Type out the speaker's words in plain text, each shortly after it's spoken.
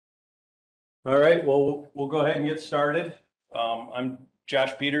All right, well, we'll go ahead and get started. I'm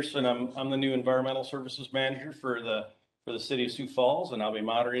Josh Peterson. I'm the new Environmental Services Manager for the city of Sioux Falls, and I'll be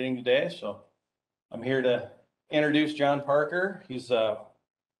moderating today. So I'm here to introduce John Parker. He's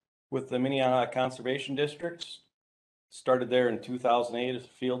with the Minnehaha Conservation District. Started there in 2008 as a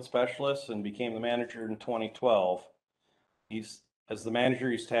field specialist and became the manager in 2012. As the manager,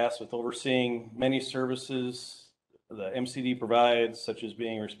 he's tasked with overseeing many services the MCD provides, such as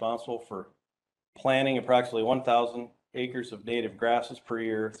being responsible for planting approximately 1,000 acres of native grasses per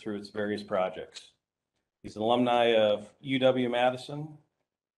year through its various projects. He's an alumni of UW-Madison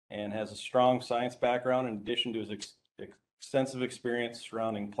and has a strong science background in addition to his extensive experience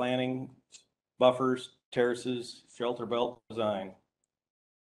surrounding planning, buffers, terraces, shelter belt design.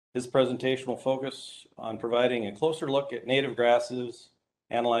 His presentation will focus on providing a closer look at native grasses,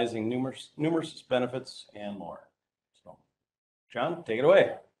 analyzing numerous benefits, and more. So, John, take it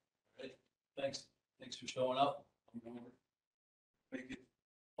away. Thanks for showing up.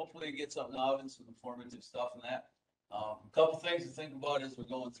 Hopefully get something out and some informative stuff in that. A couple things to think about as we're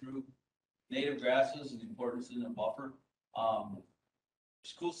going through native grasses and the importance in a buffer.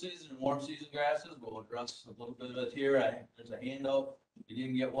 There's cool season and warm season grasses. We'll address a little bit of it here. There's a handout. If you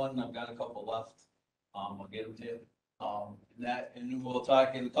didn't get one, I've got a couple left. I'll get them to you. And then we'll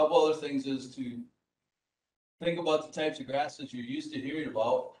talk. And a couple other things is to think about the types of grasses you're used to hearing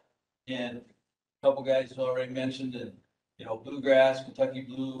about. And a couple guys already mentioned, and bluegrass, Kentucky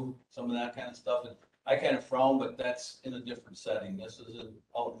blue, some of that kind of stuff. And I kind of frown, but that's in a different setting. This is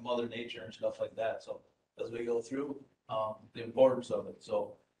out in Mother Nature and stuff like that. So as we go through, the importance of it.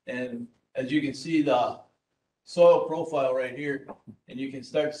 So, and as you can see the soil profile right here, and you can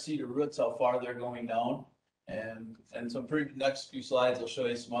start to see the roots, how far they're going down. And some pretty next few slides, I'll show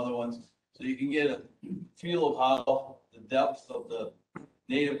you some other ones. So you can get a feel of how the depth of the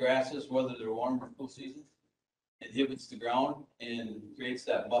native grasses, whether they're warm or cool seasons, inhibits the ground and creates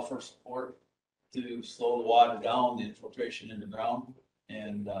that buffer support to slow the water down, the infiltration in the ground.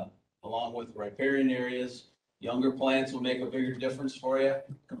 And along with riparian areas, younger plants will make a bigger difference for you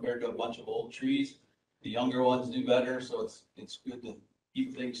compared to a bunch of old trees. The younger ones do better, so it's good to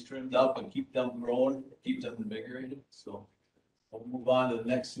keep things trimmed up and keep them growing, keep them invigorated. So we'll move on to the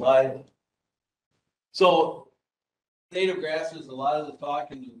next slide. So native grasses, a lot of the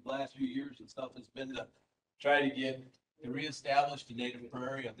talk in the last few years and stuff has been to try to reestablish the native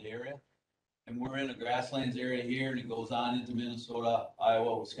prairie of the area. And we're in a grasslands area here, and it goes on into Minnesota,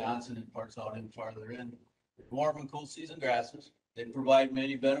 Iowa, Wisconsin, and parts out in farther in. Warm and cool season grasses. They provide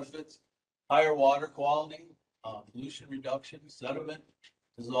many benefits: higher water quality, pollution reduction, sediment,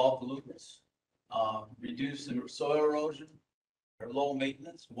 dissolved pollutants, reduce soil erosion. They're low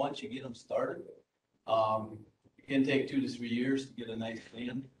maintenance once you get them started. It can take 2 to 3 years to get a nice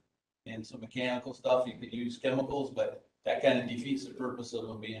stand, and some mechanical stuff. You could use chemicals, but that kind of defeats the purpose of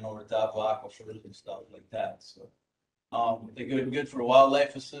them being over top of aquifers and stuff like that. So they're good for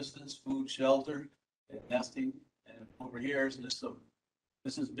wildlife assistance, food, shelter, and nesting. And over here is this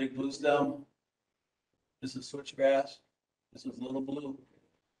is big blue stem. This is switchgrass. This is little blue.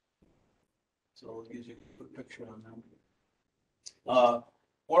 So it gives you a quick picture on them.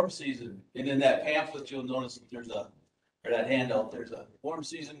 Warm season, and in that pamphlet you'll notice that that handout, there's a warm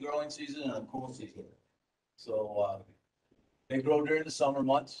season, growing season, and a cool season. So they grow during the summer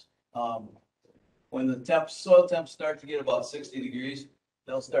months. When the soil temps start to get about 60 degrees,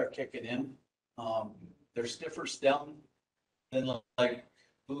 they'll start kicking in. They're stiffer stem than like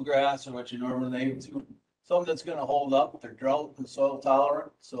bluegrass or what you normally name to. Something that's going to hold up. They're drought and soil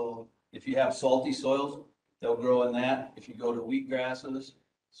tolerant. So if you have salty soils, they'll grow in that. If you go to wheat grasses,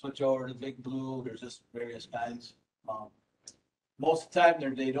 switch over to big blue. There's just various kinds. Most of the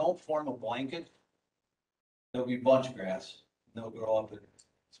time, they don't form a blanket. They'll be bunch grass. They'll grow up in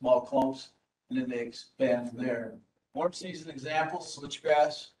small clumps, and then they expand from there. Warm season examples: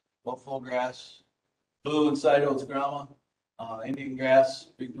 switchgrass, buffalo grass, blue and sidewoods grama, Indian grass,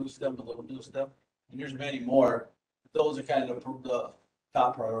 big blue stem, the little blue stem, and there's many more. Those are kind of the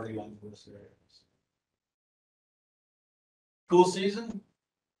top priority ones for this area. Cool season,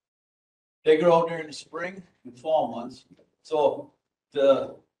 they grow during the spring and fall months. So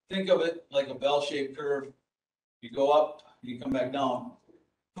to think of it like a bell-shaped curve, you go up, you come back down.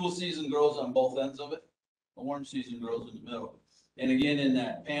 Cool season grows on both ends of it. The warm season grows in the middle. And again, in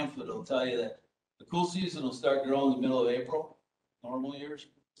that pamphlet, it'll tell you that the cool season will start growing in the middle of April, normal years,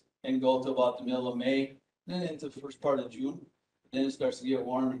 and go to about the middle of May, then into the first part of June. Then it starts to get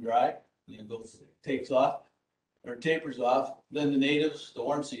warm and dry, and it tapers off. Then the natives, the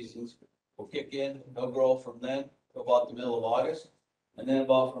warm seasons, will kick in. They'll grow from then to about the middle of August. And then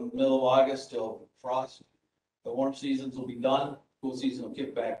about from the middle of August till frost, the warm seasons will be done, cool season will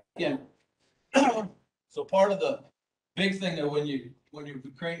kick back in. So part of the big thing that when you're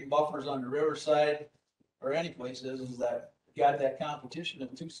creating buffers on the riverside or any place is that you got that competition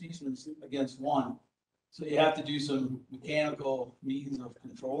of two seasons against one. So you have to do some mechanical means of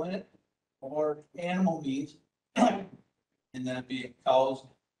controlling it or animal means. And that be cows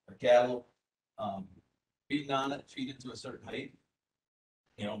or cattle, feeding on it, feed it to a certain height.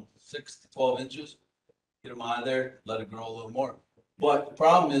 6 to 12 inches, get them out of there, let it grow a little more. But the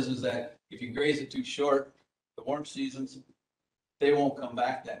problem is that if you graze it too short, the warm seasons, they won't come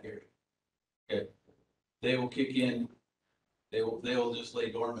back that year. Okay, they will kick in. They will just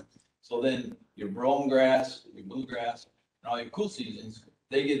lay dormant. So then your brome grass, your bluegrass, and all your cool seasons,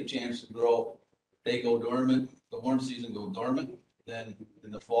 they get a chance to grow. They go dormant. The warm season go dormant. Then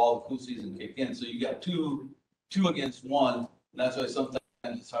in the fall, the cool season kick in. So you got two against one. And that's why sometimes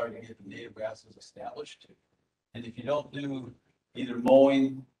it's hard to get the native grasses established. And if you don't do either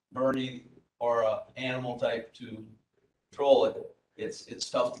mowing, burning, or a animal type to control it, it's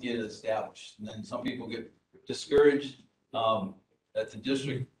tough to get it established. And then some people get discouraged at the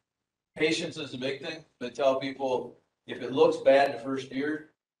district. Patience is a big thing. But tell people if it looks bad the first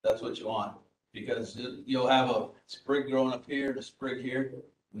year, that's what you want, because you'll have a sprig growing up here, a sprig here,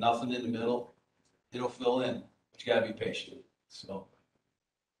 nothing in the middle. It'll fill in, but you gotta be patient. So,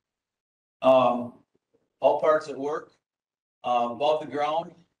 all parts at work, above the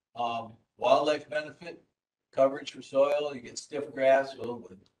ground, wildlife benefit, coverage for soil, you get stiff grass,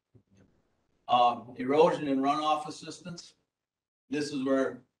 erosion and runoff assistance. This is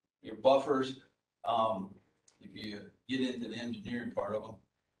where your buffers, if you get into the engineering part of them,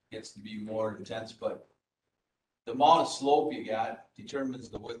 gets to be more intense, but the amount of slope you got determines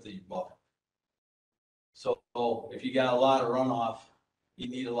the width of your buffer. So if you got a lot of runoff, you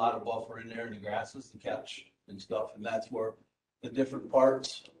need a lot of buffer in there in the grasses to catch and stuff, and that's where the different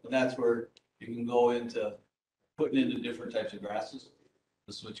parts, and that's where you can go into putting into different types of grasses,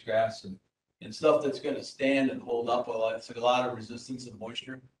 the switchgrass and stuff that's going to stand and hold up a lot. It's a lot of resistance and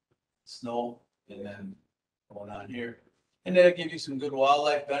moisture, snow, and then going on here. And then it'll give you some good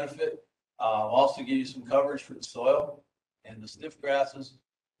wildlife benefit. Also give you some coverage for the soil and the stiff grasses,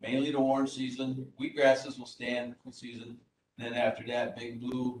 mainly the warm season. Wheat grasses will stand cool season. And then after that, big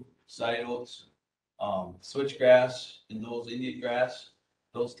blue, side oats, switchgrass, and those Indian grass,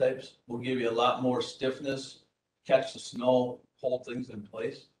 those types will give you a lot more stiffness, catch the snow, hold things in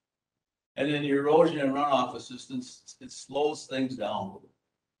place. And then your erosion and runoff assistance, it slows things down.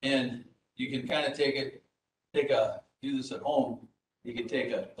 And you can kind of do this at home. You can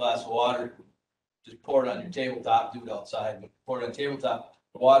take a glass of water, just pour it on your tabletop, do it outside, but pour it on the tabletop,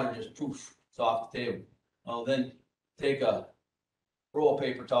 the water just poof, it's off the table. Well, then take a roll of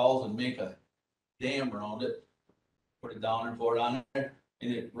paper towels and make a dam around it, put it down and pour it on there,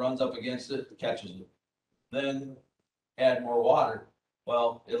 and it runs up against it, catches it. Then add more water.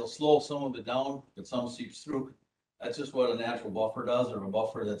 Well, it'll slow some of it down, but some seeps through. That's just what a natural buffer does, or a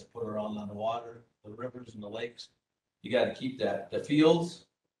buffer that's put around on the water, the rivers and the lakes. You got to keep that. The fields,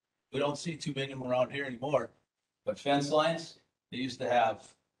 we don't see too many of them around here anymore, but fence lines, they used to have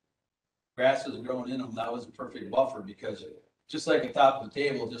grasses growing in them. That was a perfect buffer, because just like the top of the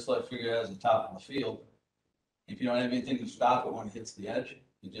table, just like figure it as the top of the field. If you don't have anything to stop it when it hits the edge,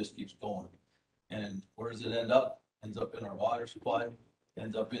 it just keeps going. And where does it end up? Ends up in our water supply,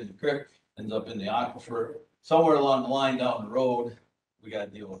 ends up in the creek, ends up in the aquifer. Somewhere along the line down the road, we got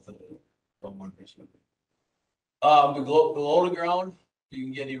to deal with it from one perspective. Below the ground, you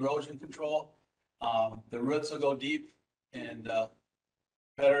can get erosion control. The roots will go deep, and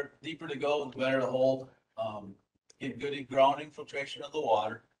deeper to go, the better to hold. Get good ground infiltration of the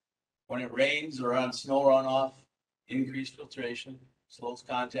water. When it rains or on snow runoff, increased filtration, slows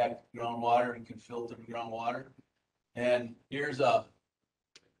contact with groundwater and can filter the groundwater. And here's a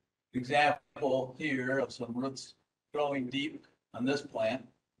example here of some roots growing deep on this plant.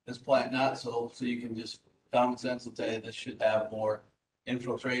 This plant not so you can just, common sense will tell you this should have more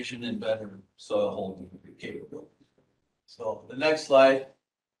infiltration and better soil holding capability. So the next slide,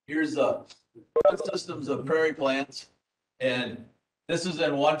 here's the systems of prairie plants. And this is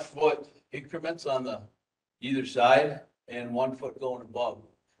in 1 foot increments on the either side and 1 foot going above.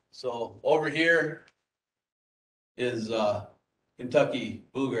 So over here is Kentucky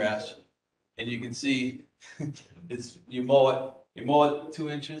bluegrass, and you can see it's you mow it 2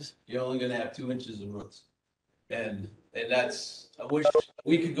 inches, you're only going to have 2 inches of roots, and that's, I wish a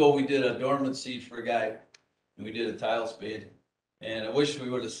week ago we did a dormant seed for a guy, and we did a tile spade, and I wish we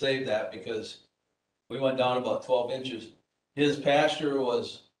would have saved that, because we went down about 12 inches, His pasture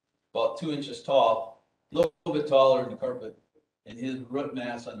was about 2 inches tall, a little bit taller than the carpet, and his root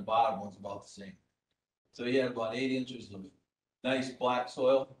mass on the bottom was about the same. So he had about 8 inches of nice black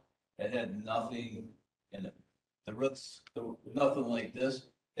soil that had nothing in it. The roots, nothing like this,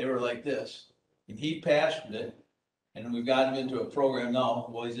 they were like this. And he pastured it, and we've got him into a program now,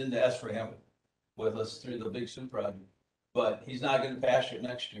 well, he's into SRAM with us through the Big Sioux project. But he's not gonna pasture it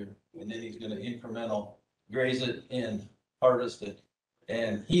next year, and then he's gonna incremental graze it and harvest it.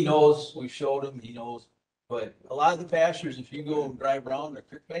 And he knows, we showed him, he knows, but a lot of the pastures, if you go and drive around the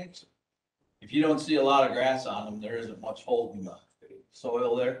creek banks, if you don't see a lot of grass on them, there isn't much holding the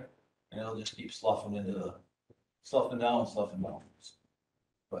soil there, and it'll just keep sloughing down.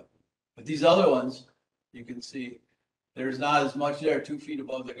 But these other ones, you can see, there's not as much there, 2 feet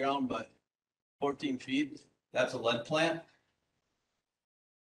above the ground, but 14 feet, that's a lead plant.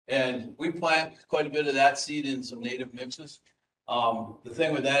 And we plant quite a bit of that seed in some native mixes. The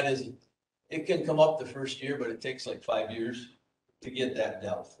thing with that is it can come up the first year, but it takes like 5 years to get that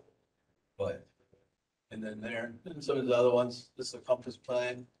depth. But, and then there, and some of the other ones, this is a compass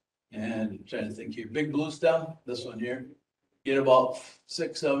plant, and I'm trying to think here, big blue stem, this one here. Get about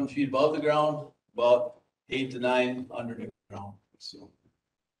 6-7 feet above the ground, about 8 to 9 under the ground, so.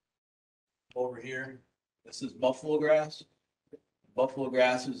 Over here, this is buffalo grass. Buffalo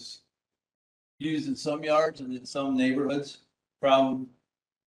grass is used in some yards and in some neighborhoods. Problem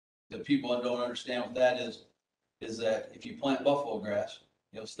that people don't understand what that is that if you plant buffalo grass,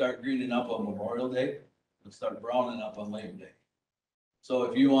 you'll start greening up on Memorial Day, it'll start browning up on Labor Day. So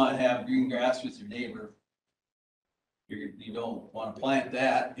if you want to have green grass with your neighbor, you don't want to plant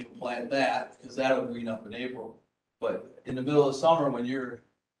that, you plant that, because that'll green up in April. But in the middle of summer, when you're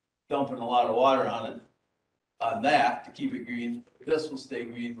dumping a lot of water on it, on that to keep it green, this will stay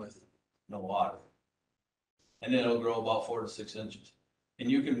green with no water. And then it'll grow about 4 to 6 inches. And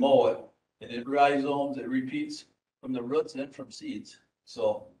you can mow it, and it rhizomes, it repeats from the roots and from seeds.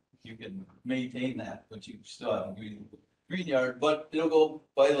 So you can maintain that, but you still have a green yard, but it'll go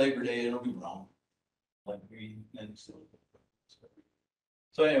by Labor Day, it'll be brown. Like green and so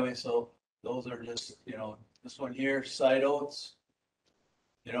anyway, so those are just, this one here, side oats.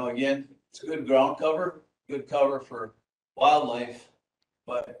 Again, it's a good ground cover, good cover for wildlife,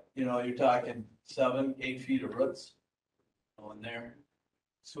 but you're talking 7-8 feet of roots on there.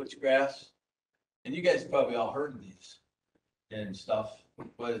 Switchgrass, and you guys probably all heard of these and stuff,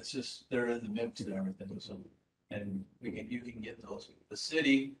 but it's just, they're in the mix and everything, so, and you can get those. The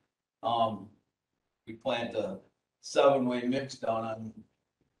city, we plant a 7-way mix down on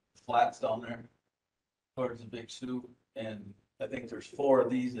flats down there towards the Big Sioux, and I think there's 4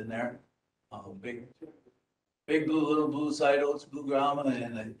 of these in there. Big blue, little blue side oats, blue grama,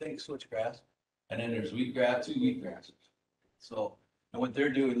 and I think switchgrass. And then there's wheatgrass, 2 wheatgrasses. So, and what they're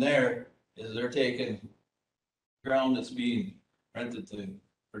doing there is they're taking ground that's being rented to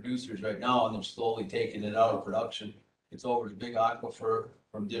producers right now, and they're slowly taking it out of production. It's over the big aquifer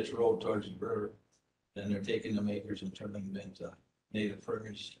from Ditch Road towards the river. Then they're taking the acres and turning them into native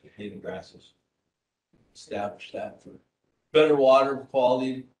prairies, native grasses. Establish that for better water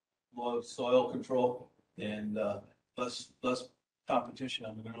quality, more soil control, and less competition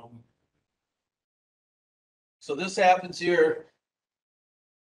on the ground. So this happens here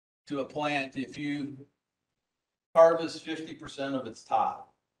to a plant. If you harvest 50% of its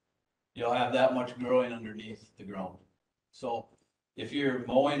top, you'll have that much growing underneath the ground. So if you're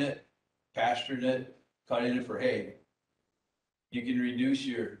mowing it, pasturing it, cutting it for hay, you can reduce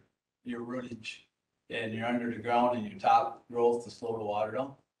your rootage and you're under the ground and your top growth to slow the water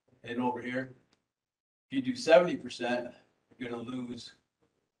down. And over here, if you do 70%, you're gonna lose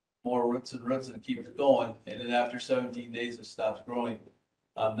more roots and keep it going. And then after 17 days, it stops growing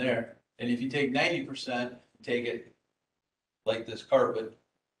on there. And if you take 90%, take it like this carpet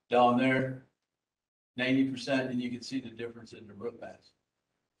down there, 90%, and you can see the difference in the root mass.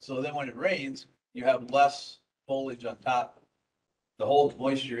 So then when it rains, you have less foliage on top to hold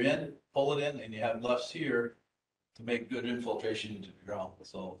moisture in, pull it in, and you have less here to make good infiltration into the ground.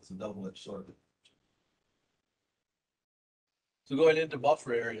 So it's a double-edged sword. So going into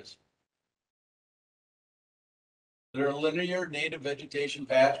buffer areas. There are linear native vegetation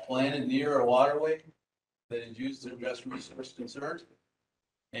patch planted near a waterway that is used to address resource concerns.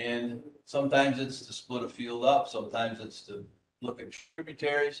 And sometimes it's to split a field up, sometimes it's to look at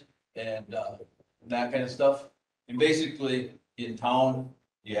tributaries and that kind of stuff. And basically in town,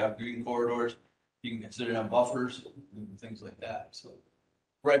 you have green corridors, you can consider them buffers and things like that. So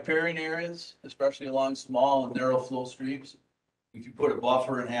riparian areas, especially along small and narrow flow streams, if you put a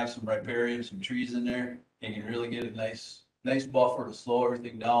buffer and have some riparian, some trees in there, you can really get a nice nice buffer to slow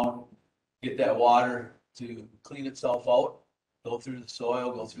everything down, get that water to clean itself out, go through the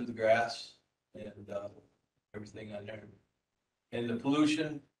soil, go through the grass, and everything on there. And the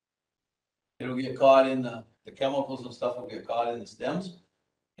pollution, it'll get caught in the chemicals and stuff will get caught in the stems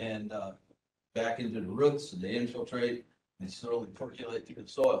and back into the roots, and they infiltrate and slowly percolate through the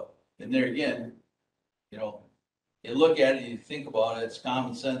soil. And there again, you know, you look at it, you think about it, it's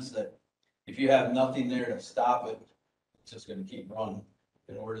common sense that if you have nothing there to stop it, it's just gonna keep running.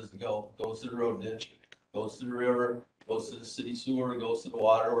 And where does it go? Goes to the road ditch, goes to the river, goes to the city sewer, goes to the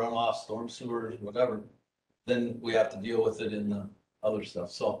water runoff, storm sewers, whatever. Then we have to deal with it in the other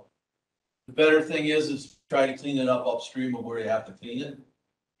stuff. So the better thing is try to clean it up upstream of where you have to clean it.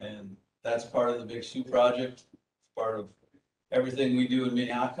 And that's part of the Big Sioux project, part of everything we do in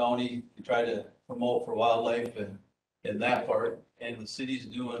Minnehaha County. We try to promote for wildlife and in that part, and the city's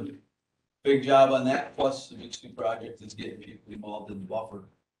doing a big job on that. Plus the Big Sioux project is getting people involved in the buffer.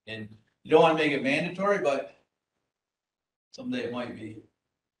 And you don't want to make it mandatory, but someday it might be.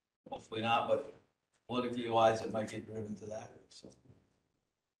 Hopefully not, but politically wise, it might get driven to that. So,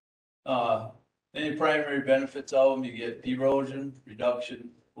 any primary benefits of them, you get erosion, reduction,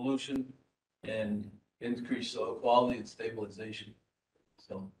 pollution, and increased soil quality and stabilization.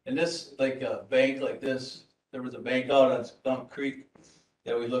 So, and this, like a bank like this, there was a bank out on Stump Creek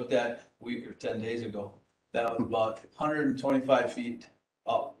that we looked at a week or 10 days ago. That was about 125 feet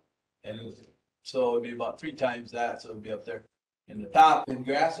up. And it was, so it'd be about 3 times that, so it'd be up there. And the top had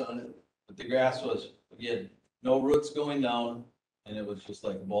grass on it, but the grass was, again, no roots going down, and it was just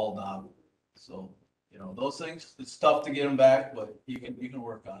like a ball knob. So, you know, those things, it's tough to get them back, but you can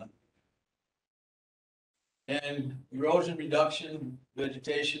work on it. And erosion reduction,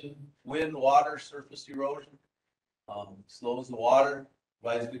 vegetation, wind, water, surface erosion, slows the water,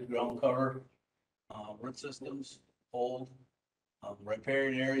 provides good ground cover, root systems, hold,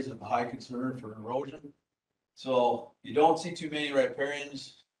 riparian areas of high concern for erosion. So you don't see too many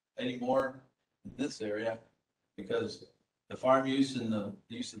riparians anymore in this area because the farm use and the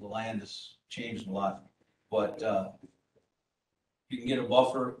use of the land has changed a lot. But you can get a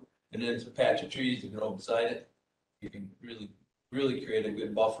buffer and then it's a patch of trees to grow beside it. You can really create a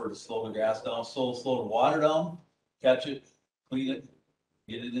good buffer to slow the grass down, slow the water down, catch it, clean it,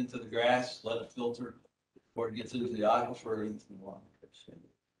 get it into the grass, let it filter before it gets into the aquifer, into the water.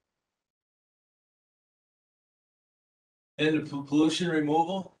 And the pollution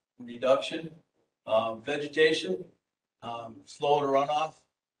removal, reduction, vegetation, slow the runoff,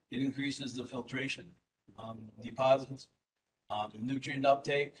 it increases the filtration, deposits, nutrient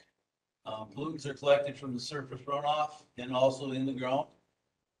uptake. Pollutants are collected from the surface runoff and also in the ground.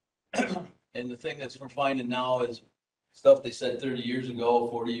 And the thing that's we're finding now is stuff they said 30 years ago,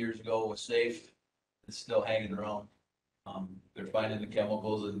 40 years ago was safe. It's still hanging around. They're finding the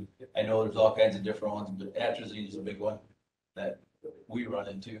chemicals, and I know there's all kinds of different ones, but atrazine is a big one that we run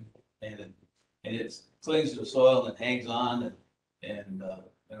into, and it clings to the soil and it hangs on, and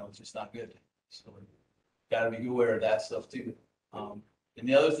you know, it's just not good. So got to be aware of that stuff too. And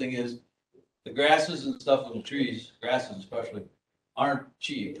the other thing is the grasses and stuff in the trees, grasses especially, aren't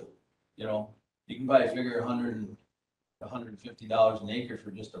cheap. You know, you can buy figure $100 $150 an acre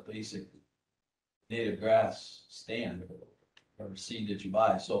for just a basic native grass stand or seed that you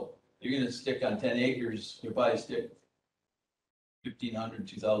buy. So you're gonna stick on 10 acres, you'll probably stick $1,500,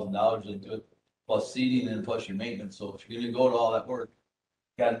 $2,000 into it, plus seeding and plus your maintenance. So if you're gonna go to all that work,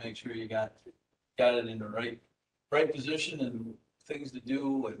 you gotta make sure you got it in the right position and things to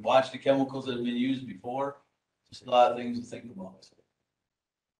do, and watch the chemicals that have been used before. Just a lot of things to think about.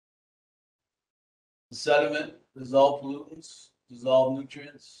 The sediment, dissolve pollutants, dissolve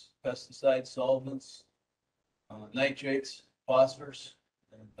nutrients, pesticides, solvents, nitrates, phosphorus,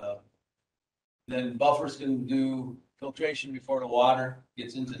 and then buffers can do filtration before the water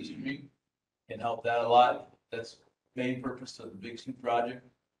gets into the stream. Can help that a lot. That's the main purpose of the Big Sioux project,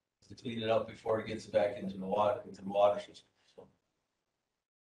 is to clean it up before it gets back into the water system.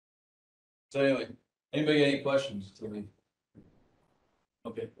 So anyway, anybody got any questions to me?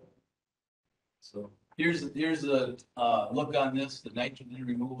 Okay. So here's the look on this, the nitrogen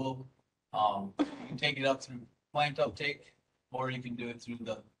removal. You can take it up through plant uptake, or you can do it through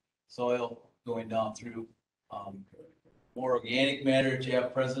the soil going down through more organic matter that you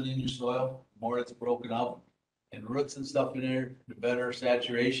have present in your soil, more it's broken up, and roots and stuff in there, the better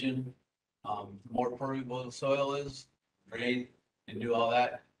saturation, the more permeable the soil is, drain and do all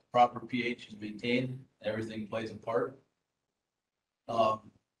that. Proper pH is maintained, everything plays a part. I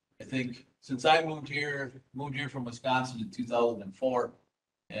think since I moved here from Wisconsin in 2004,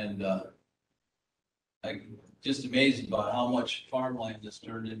 and I just amazed about how much farmland is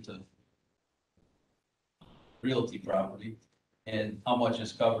turned into realty property and how much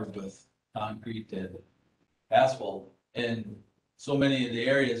is covered with concrete and asphalt. And so many of the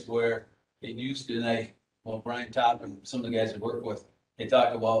areas where it used to, Brian Top and some of the guys I work with, they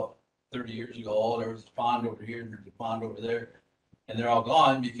talk about 30 years ago, oh, there was a pond over here and there's a pond over there. And they're all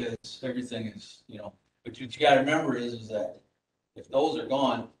gone because everything is, but what you gotta remember is that if those are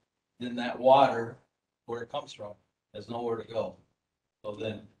gone, then that water, where it comes from, has nowhere to go. So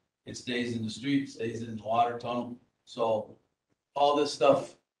then it stays in the street, stays in the water tunnel. So all this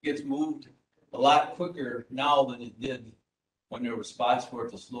stuff gets moved a lot quicker now than it did when there were spots for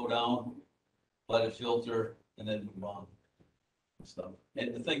it to slow down, let it filter, and then move on. Stuff.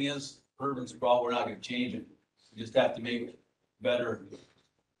 And the thing is, urban sprawl, we're not gonna change it. We just have to make better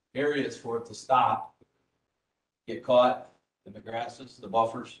areas for it to stop, get caught in the grasses, the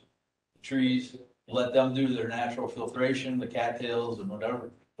buffers, the trees, let them do their natural filtration, the cattails and whatever.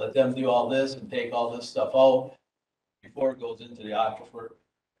 Let them do all this and take all this stuff out before it goes into the aquifer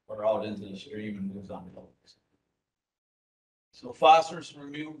or out into the stream and moves on to the lakes. So phosphorus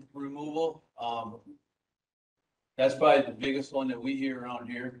removal, that's probably the biggest one that we hear around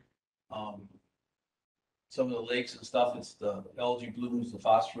here. Some of the lakes and stuff, it's the algae blooms, the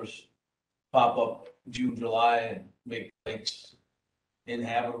phosphorus pop up June, July and make lakes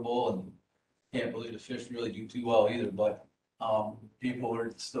inhabitable, and can't believe the fish really do too well either, but people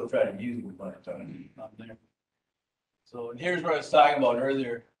are still trying to use it, but not there. So, and here's what I was talking about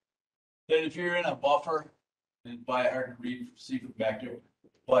earlier, that if you're in a buffer, and it's probably hard to read, see from back there,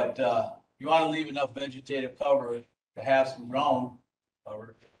 but you want to leave enough vegetative cover to have some ground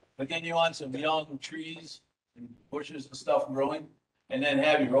cover, but then you want some young trees and bushes and stuff growing, and then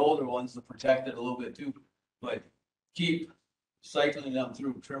have your older ones to protect it a little bit too. But keep cycling them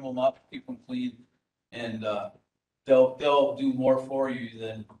through, trim them up, keep them clean, and they'll do more for you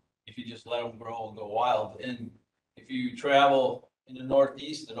than if you just let them grow and go wild. And if you travel in the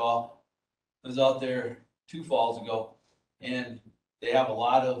Northeast at all, I was out there 2 falls ago, and they have a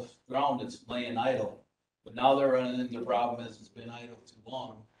lot of ground that's laying idle. But now they're running into the problem is it's been idle too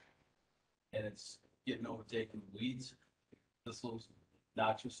long, and it's getting overtaken with weeds, thistles,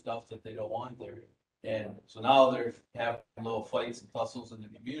 noxious stuff that they don't want there. And so now they're having little fights and tussles in the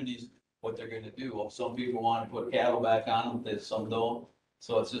communities, what they're gonna do. Well, some people want to put cattle back on them, some don't.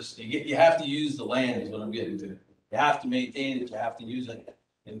 So it's just, you have to use the land is what I'm getting to. You have to maintain it, you have to use it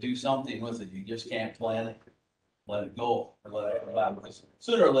and do something with it. You just can't plant it, let it go, or let it come back, because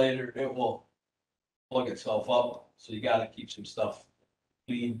sooner or later it will plug itself up. So you gotta keep some stuff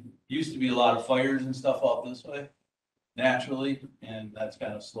clean. Used to be a lot of fires and stuff out this way naturally, and that's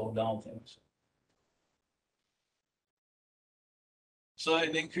kind of slowed down things. So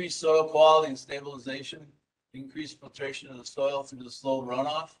an increased soil quality and stabilization, increased filtration of the soil through the slow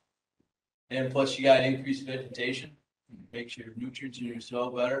runoff. And plus you got increased vegetation, makes your nutrients in your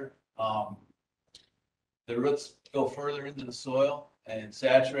soil better. The roots go further into the soil and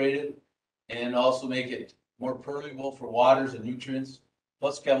saturate it, and also make it more permeable for waters and nutrients,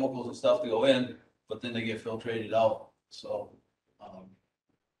 plus chemicals and stuff to go in, but then they get filtrated out. So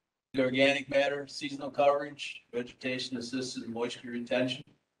the organic matter, seasonal coverage, vegetation assisted moisture retention.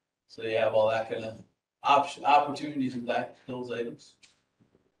 So you have all that kind of opportunities in those items.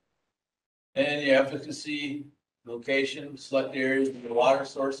 And your efficacy, location, select areas with the water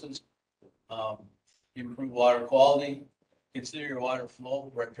sources, improve water quality, consider your water flow,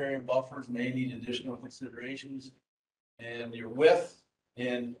 riparian buffers may need additional considerations, and your width.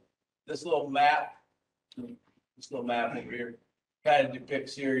 And this little map over here kind of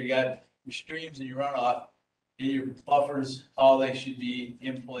depicts here, you got your streams and your runoff, and your buffers, how they should be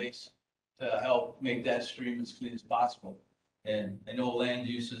in place to help make that stream as clean as possible. And I know land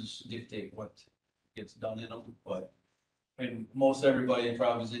uses dictate what gets done in them, but and most everybody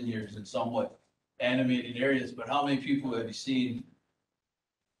probably is in here is in somewhat animated areas, but how many people have you seen?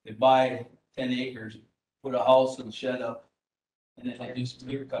 They buy 10 acres, put a house and shed up, and then they just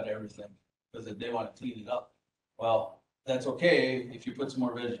clear cut everything because they want to clean it up. Well, that's okay if you put some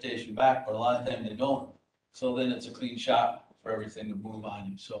more vegetation back, but a lot of times they don't. So then it's a clean shot for everything to move on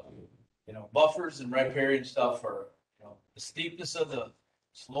you. So, buffers and riparian stuff are, the steepness of the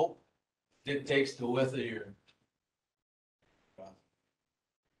slope dictates the width of your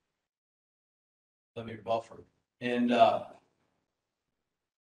buffer. And the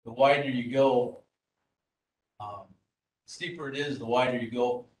wider you go, steeper it is, the wider you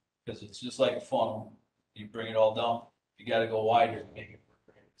go, because it's just like a funnel. You bring it all down, you got to go wider to make it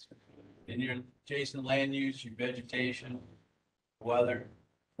work. And your adjacent land use, your vegetation, weather,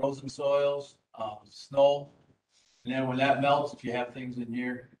 frozen soils, snow, And then when that melts, if you have things in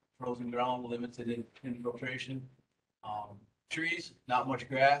here, frozen ground, limited infiltration. Trees, not much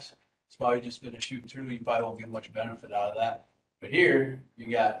grass, it's probably just gonna shoot through, you probably won't get much benefit out of that. But here,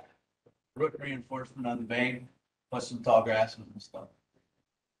 you got root reinforcement on the bank, plus some tall grasses and stuff.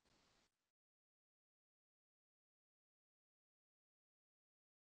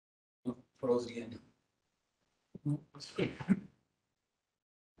 Froze again.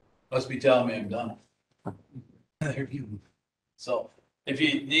 Must be telling me I'm done. So if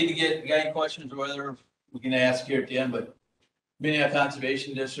you need to got any questions or whether we can ask here at the end, but Minnehaha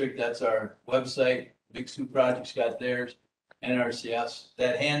Conservation District, that's our website. Big Sioux Project's got theirs. NRCS,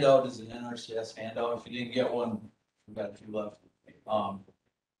 that handout is an NRCS handout. If you didn't get one, we've got a few left.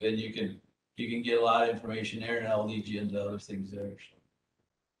 Then you can get a lot of information there and I'll lead you into other things there.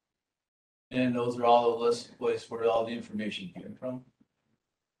 And those are all the list place where all the information came from.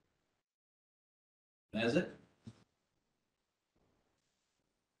 That's it.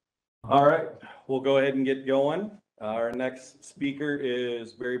 All right, we'll go ahead and get going. Our next speaker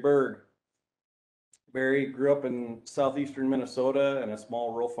is Barry Berg. Barry grew up in southeastern Minnesota in a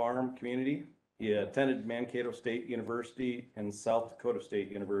small rural farm community. He attended Mankato State University and South Dakota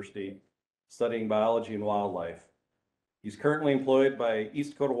State University, studying biology and wildlife. He's currently employed by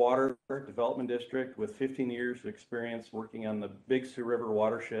East Dakota Water Development District with 15 years of experience working on the Big Sioux River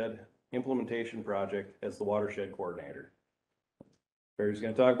Watershed Implementation Project as the watershed coordinator. Barry's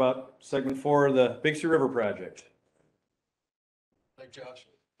going to talk about segment 4 of the Big Sioux River Project. Thanks, Josh.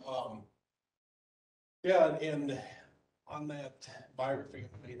 Yeah, and on that biography,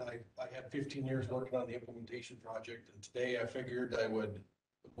 I mean, I had 15 years working on the implementation project, and today I figured I would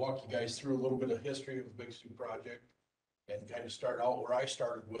walk you guys through a little bit of history of the Big Sioux project and kind of start out where I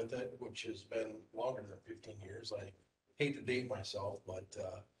started with it, which has been longer than 15 years. I hate to date myself, but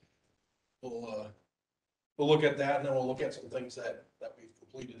we'll look at that, and then we'll look at some things that we've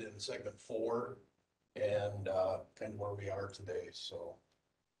completed in segment 4 and kind of where we are today. So,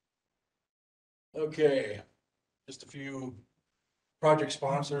 okay, just a few project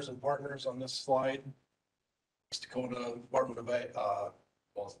sponsors and partners on this slide. East Dakota Department of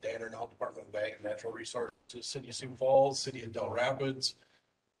well, it's Danner now, Department of Ag and Natural Resources, City of Sioux Falls, City of Del Rapids.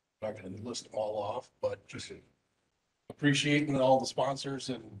 I'm not going to list them all off, but just appreciating all the sponsors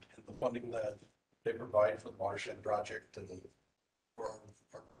and the funding that they provide for the watershed project and for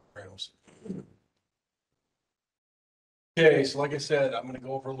our programs. Okay, so like I said, I'm going to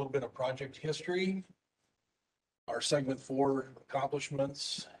go over a little bit of project history, our segment 4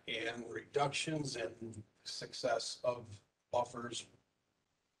 accomplishments and reductions and success of buffers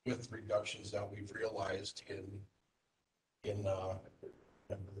with reductions that we've realized in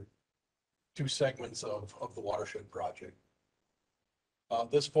 2 segments of the watershed project.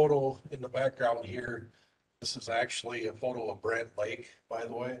 This photo in the background here, this is actually a photo of Brant Lake, by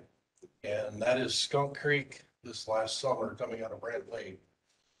the way, and that is Skunk Creek this last summer coming out of Brant Lake.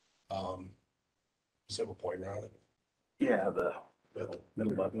 Silver point around it. Yeah, the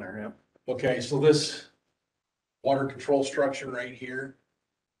middle button there, yeah. Okay, so this water control structure right here,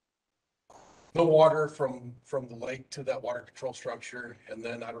 the water from the lake to that water control structure, and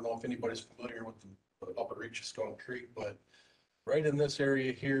then I don't know if anybody's familiar with the upper reach of Skunk Creek, but right in this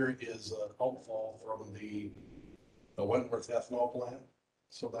area here is an outfall from the Wentworth ethanol plant.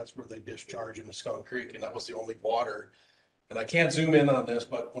 So that's where they discharge into Skunk Creek, and that was the only water. And I can't zoom in on this,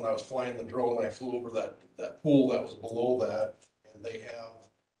 but when I was flying the drone, I flew over that pool that was below that, and they have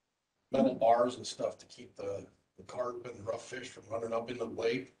metal bars and stuff to keep the carp and rough fish from running up into the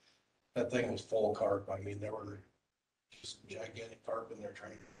lake. That thing was full of carp. I mean, there were just gigantic carp in there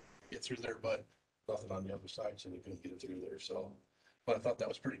trying to get through there, but nothing on the other side, so they couldn't get it through there. So, but I thought that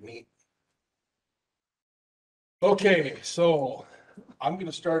was pretty neat. Okay, so I'm going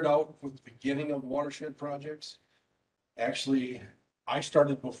to start out with the beginning of watershed projects. Actually, I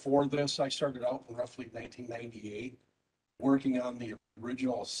started before this. I started out in roughly 1998, working on the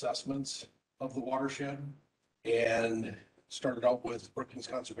original assessments of the watershed, and started out with Brookings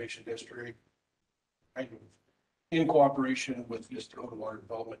Conservation District, kind of in cooperation with East Dakota Water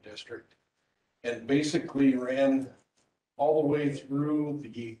Development District, and basically ran all the way through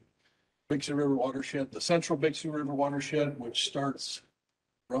the Big Sioux River watershed, the central Big Sioux River watershed, which starts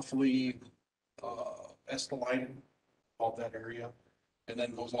roughly Esteline, all that area, and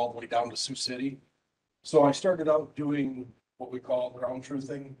then goes all the way down to Sioux City. So I started out doing what we call ground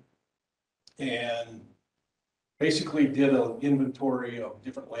truthing, and basically did an inventory of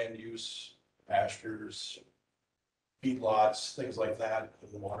different land use, pastures, feedlots, things like that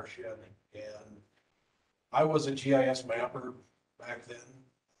in the watershed. And I was a GIS mapper back then.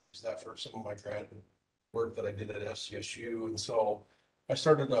 Used that for some of my grad work that I did at SCSU. And so I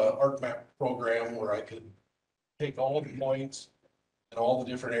started a ArcMap program where I could take all of the points and all the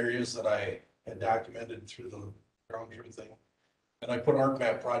different areas that I had documented through the ground truthing. And I put an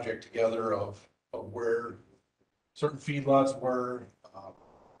ArcMap project together of where certain feedlots were,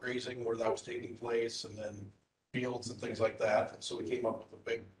 grazing, where that was taking place, and then fields and things like that. And so we came up with a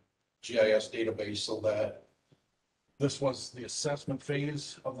big GIS database so that this was the assessment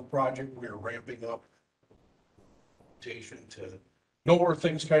phase of the project. We were ramping up to know where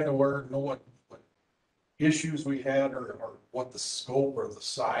things kind of were, know what issues we had, or what the scope or the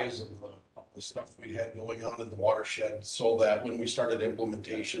size of the stuff we had going on in the watershed, so that when we started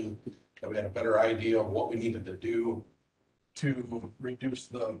implementation, that we had a better idea of what we needed to do to reduce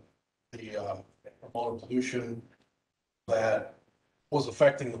the amount of pollution that was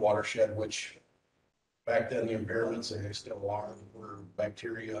affecting the watershed, which back then the impairments, and they still are, were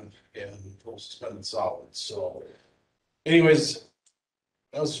bacteria and those suspended solids. So anyways,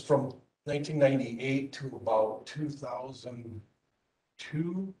 that was from 1998 to about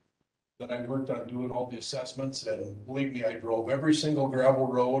 2002 that I worked on doing all the assessments. And believe me, I drove every single gravel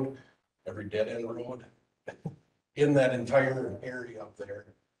road, every dead end road in that entire area up there.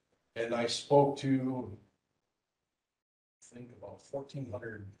 And I spoke to, I think, about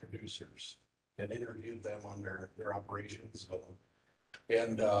 1,400 producers and interviewed them on their operations.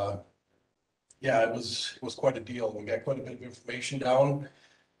 And yeah, it was quite a deal. We got quite a bit of information down.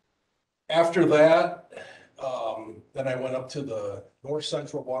 After that, then I went up to the north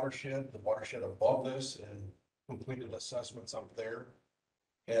central watershed, the watershed above this, and completed assessments up there.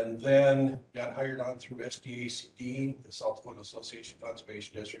 And then got hired on through SDACD, the South Dakota Association of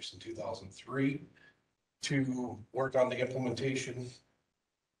Conservation Districts, in 2003 to work on the implementation.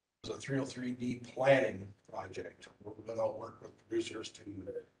 It was a 303D planning project. We're going to work with producers to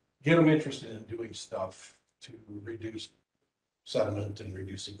get them interested in doing stuff to reduce sediment and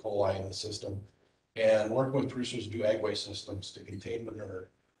reduce E. coli in the system, and work with producers to do ag waste systems to contain manure,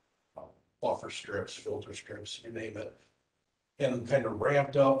 buffer strips, filter strips, you name it, and kind of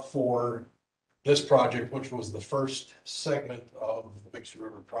ramped up for this project, which was the first segment of the Big Sioux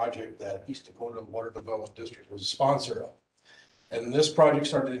River project that East Dakota Water Development District was a sponsor of. And this project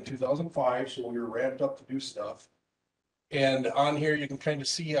started in 2005, so we were ramped up to do stuff. And on here, you can kind of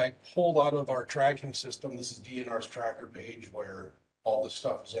see I pulled out of our tracking system. This is DNR's tracker page where all the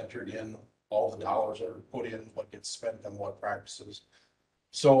stuff is entered in, all the dollars are put in, what gets spent on what practices.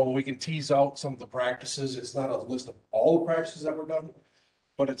 So we can tease out some of the practices. It's not a list of all the practices that were done,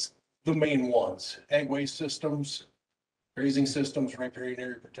 but it's the main ones: ag waste systems, grazing systems, riparian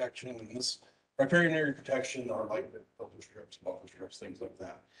area protection. And this riparian area protection are like filter strips, buffer strips, things like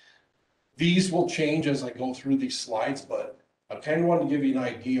that. These will change as I go through these slides, but I kind of want to give you an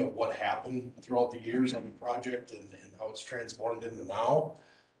idea of what happened throughout the years on the project and how it's transformed into now.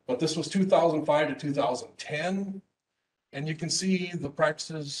 But this was 2005 to 2010. And you can see the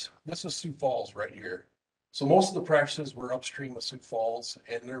practices. This is Sioux Falls right here. So most of the practices were upstream of Sioux Falls,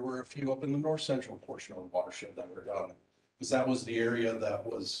 and there were a few up in the north central portion of the watershed that were done, because that was the area that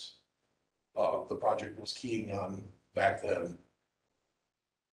was the project was keying on back then.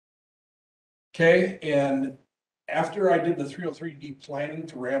 Okay, and after I did the 303D planning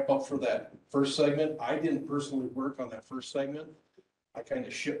to ramp up for that first segment, I didn't personally work on that first segment. I kind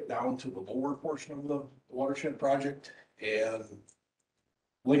of shipped down to the lower portion of the watershed project, and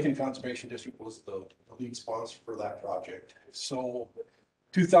Lincoln Conservation District was the lead sponsor for that project. So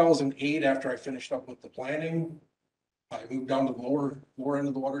 2008, after I finished up with the planning, I moved down to the lower end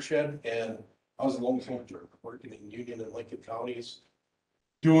of the watershed, and I was a lone soldier working in Union and Lincoln counties,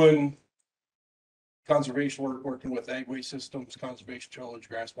 doing conservation work, working with ag waste systems, conservation tillage,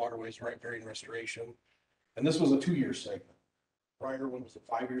 grass waterways, riparian restoration. And this was a 2-year segment. Prior one was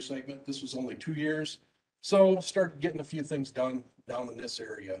a 5-year segment. This was only 2 years. So started getting a few things done down in this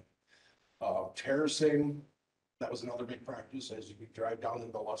area. Terracing, that was another big practice. As you drive down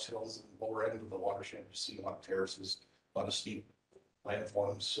into the Lusk Hills and lower end of the watershed, you see a lot of terraces, a lot of steep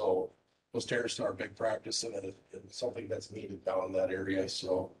landforms. So those terraces are a big practice, and it's something that's needed down in that area.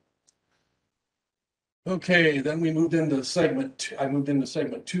 So okay, then we moved into segment. I moved into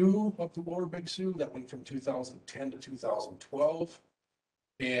segment 2 of the Lower Big Sioux. That went from 2010 to 2012,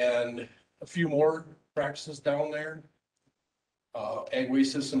 and a few more practices down there. Ag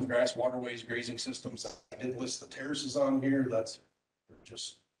waste systems, grass waterways, grazing systems. I didn't list the terraces on here. That's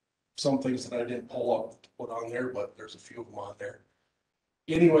just some things that I didn't pull up to put on there, but there's a few of them on there.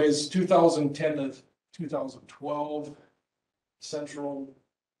 Anyways, 2010 to 2012, Central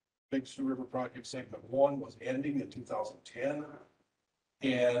Big Sioux River Project segment 1 was ending in 2010.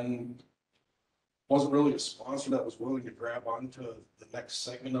 And wasn't really a sponsor that was willing to grab onto the next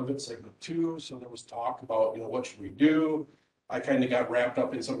segment of it, segment 2. So there was talk about, what should we do? I kind of got wrapped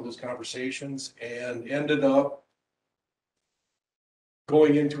up in some of those conversations and ended up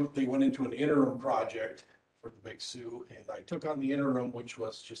they went into an interim project for the Big Sioux, and I took on the interim, which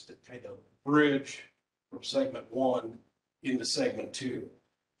was just a kind of bridge from segment 1 into segment 2.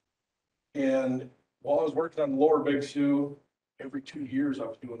 And while I was working on the lower Big Sioux, every 2 years I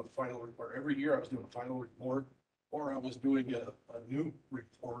was doing a final report. Every year I was doing a final report, or I was doing a new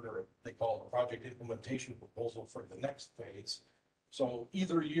report, or they call it a project implementation proposal for the next phase. So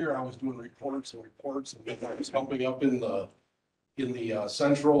either year I was doing reports, and then I was helping up in the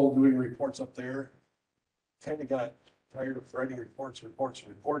central, doing reports up there. Kind of got tired of writing reports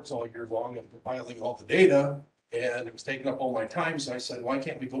all year long and compiling all the data, and it was taking up all my time. So I said, why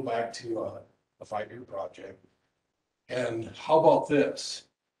can't we go back to a 5-year project? And how about this?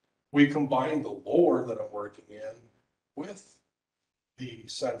 We combine the lower that I'm working in with the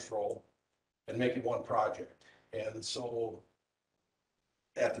central and make it one project. And so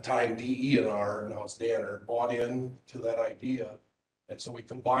at the time, DE&R, now it's Danner, bought in to that idea. And so we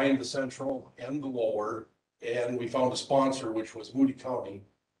combined the central and the lower, and we found a sponsor, which was Moody County.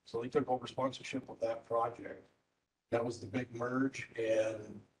 So they took over sponsorship of that project. That was the big merge.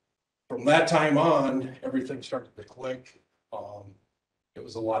 And from that time on, everything started to click. It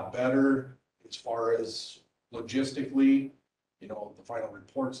was a lot better as far as logistically, the final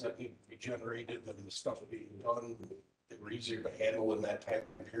reports that need to be generated and the stuff being done, they were easier to handle in that time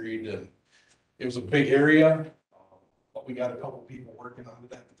period. And it was a big area, but we got a couple people working on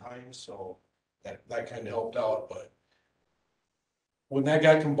it at the time, so that kind of helped out. But when that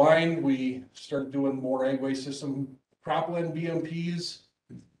got combined, we started doing more ag waste system cropland BMPs,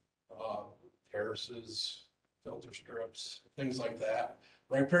 terraces, filter strips, things like that.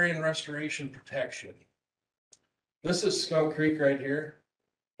 Riparian restoration protection. This is Skunk Creek right here.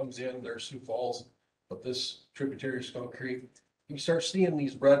 Comes in, there's Sioux Falls, but this tributary of Skunk Creek. You start seeing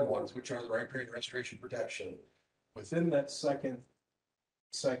these red ones, which are the riparian restoration protection. Within that second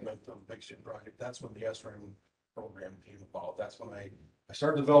segment of the Big Sioux project, that's when the SRAM program came about. That's when I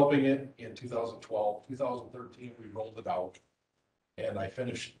started developing it in 2012. 2013, we rolled it out, and I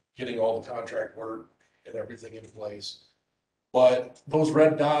finished getting all the contract work and everything in place. But those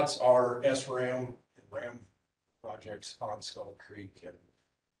red dots are SRAM and RAM projects on Skunk Creek. And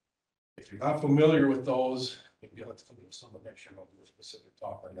if you're not familiar with those, maybe let's come to some of next year, I'll do a specific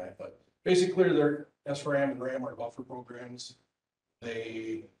talk on that. But basically, they're SRAM and RAM are buffer programs.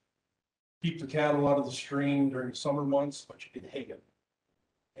 They keep the cattle out of the stream during the summer months, but you can hay it.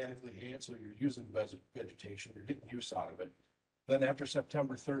 Mechanically hay it, so you're using vegetation, you're getting use out of it. Then after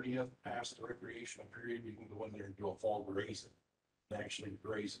September 30th, past the recreational period, you can go in there and do a fall grazing. And actually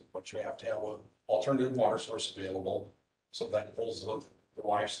graze it, but you have to have an alternative water source available. So that pulls the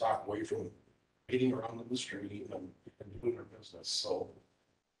livestock away from eating around in the stream and doing their business. So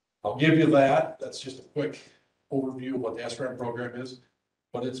I'll give you that. That's just a quick overview of what the SRAM program is,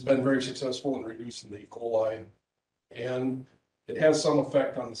 but it's been very successful in reducing the E. coli, and it has some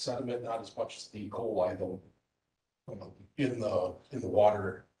effect on the sediment, not as much as the E. coli though, in the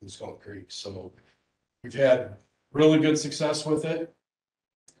water in Skunk Creek. So we've had really good success with it.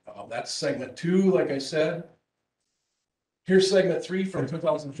 That's segment 2, like I said. Here's segment 3 from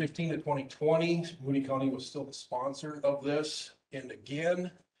 2015 to 2020. Moody County was still the sponsor of this. And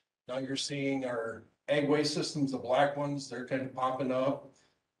again, now you're seeing our ag waste systems, the black ones, they're kind of popping up.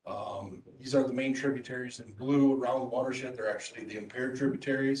 These are the main tributaries in blue around the watershed. They're actually the impaired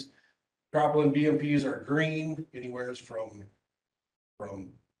tributaries. Cropland BMPs are green, anywhere from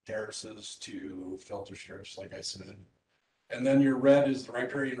terraces to filter strips, like I said. And then your red is the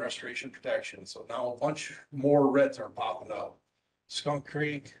riparian restoration protection. So now a bunch more reds are popping up. Skunk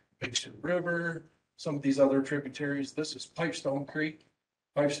Creek, Big Sioux River, some of these other tributaries. This is Pipestone Creek.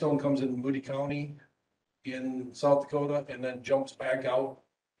 Pipestone comes in Moody County in South Dakota and then jumps back out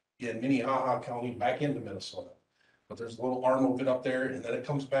in Minnehaha County back into Minnesota. But there's a little arm of it up there, and then it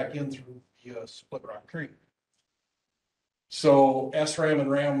comes back in through the Split Rock Creek. So SRAM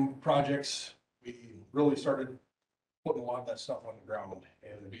and RAM projects, we really started putting a lot of that stuff on the ground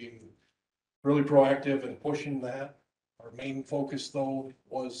and being really proactive and pushing that. Our main focus though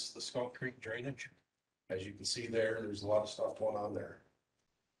was the Skunk Creek drainage. As you can see there, there's a lot of stuff going on there.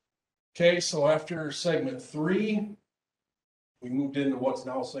 Okay, so after segment 3, we moved into what's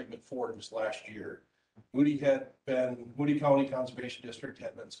now segment 4 just last year. Moody County Conservation District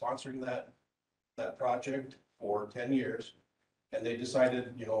had been sponsoring that project for 10 years. And they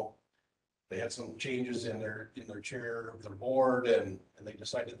decided, they had some changes in their chair of their board and they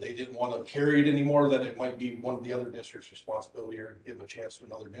decided they didn't want to carry it anymore, that it might be one of the other district's responsibility or give a chance to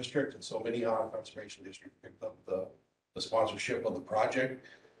another district. And so Minnehaha Conservation District picked up the sponsorship of the project,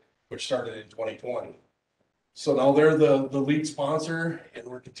 which started in 2020. So now they're the lead sponsor and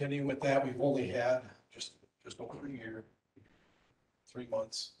we're continuing with that. We've only had just over a year, 3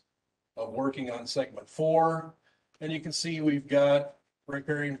 months of working on segment 4. And you can see we've got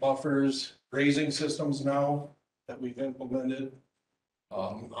riparian buffers, grazing systems now that we've implemented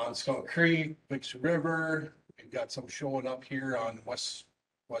on Skunk Creek, Big Sioux River. We've got some showing up here on West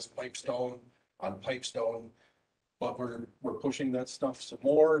Pipestone, but we're pushing that stuff some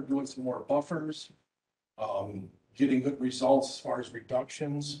more, doing some more buffers, getting good results as far as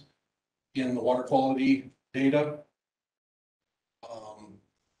reductions in the water quality data.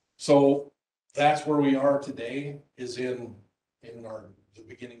 So that's where we are today, is in the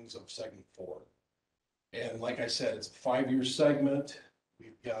beginnings of segment 4. And like I said, it's a 5-year segment.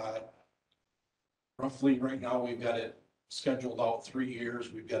 We've got roughly right now, we've got it scheduled out 3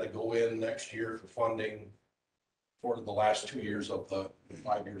 years. We've got to go in next year for funding for the last 2 years of the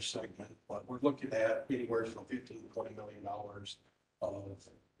 5-year segment. But we're looking at anywhere from $15 to $20 million of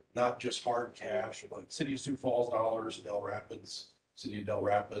not just hard cash, but City of Sioux Falls dollars, Del Rapids, City of Del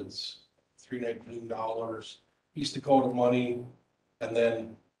Rapids, $319, East Dakota money, and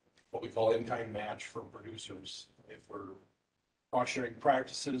then what we call in-kind match from producers. If we're cost sharing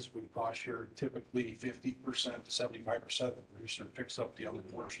practices, we cost share typically 50% to 75%. The producer picks up the other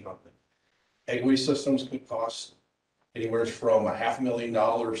portion of it. Ag waste systems could cost anywhere from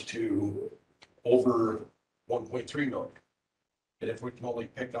 $500,000 to over 1.3 million. And if we can only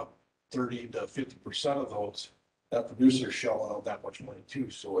pick up 30 to 50% of those, that producer's shelling out that much money too.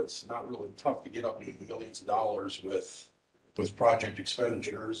 So it's not really tough to get up to millions of dollars with project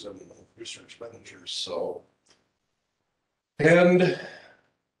expenditures and producer expenditures. So, and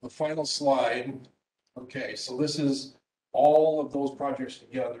the final slide. Okay, so this is all of those projects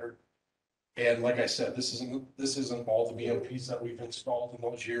together. And like I said, this isn't all the BMPs that we've installed in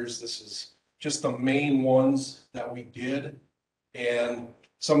those years. This is just the main ones that we did. And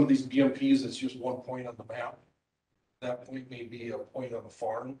some of these BMPs, it's just one point on the map. That point may be a point on the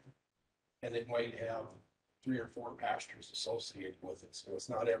farm, and it might have 3 or 4 pastures associated with it. So it's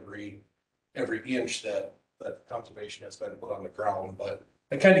not every inch that conservation has been put on the ground, but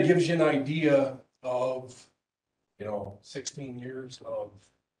it kind of gives you an idea of, 16 years of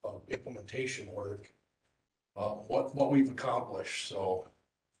implementation work, what we've accomplished. So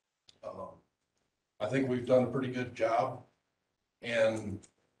I think we've done a pretty good job. And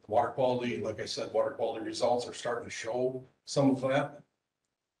water quality, like I said, water quality results are starting to show some of that.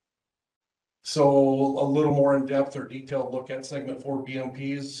 So a little more in depth or detailed look at segment 4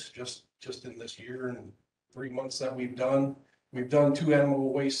 BMPs, just in this year and 3 months that we've done. We've done 2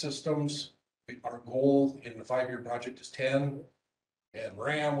 animal waste systems. Our goal in the 5-year project is 10. And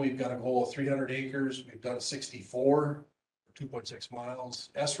RAM, we've got a goal of 300 acres. We've done 64, 2.6 miles.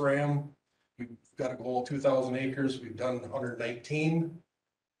 SRAM, we've got a goal of 2,000 acres. We've done 119.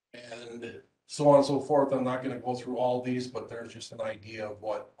 And so on and so forth. I'm not going to go through all these, but there's just an idea of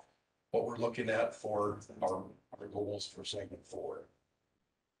what we're looking at for our goals for segment 4.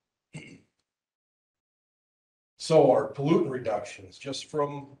 So our pollutant reductions, just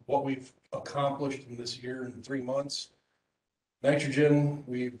from what we've accomplished in this year in 3 months. Nitrogen,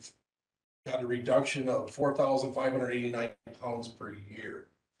 we've got a reduction of 4,589 pounds per year.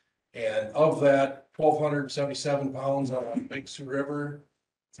 And of that, 1,277 pounds on Big Sioux River,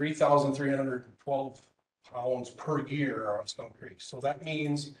 3,312 pounds per year on Skunk Creek. So that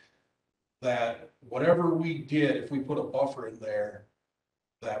means that whatever we did, if we put a buffer in there,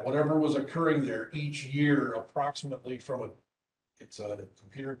 that whatever was occurring there each year, approximately it's a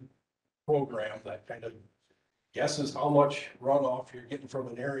computer program that kind of guesses how much runoff you're getting from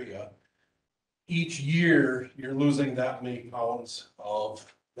an area. Each year, you're losing that many pounds of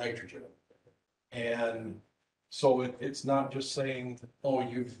nitrogen. And so it's not just saying, oh,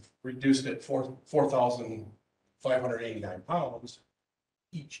 you've reduced it 4,589 pounds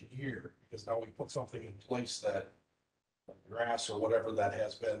each year, because now we put something in place that grass or whatever that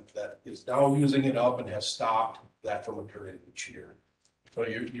has been, that is now using it up and has stopped that from occurring each year. So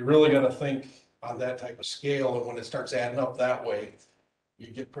you really got to think on that type of scale, and when it starts adding up that way, you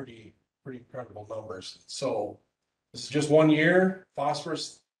get pretty incredible numbers. So this is just 1 year.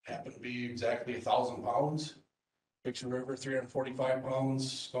 Phosphorus happened to be exactly 1,000 pounds. Big Sioux River, 345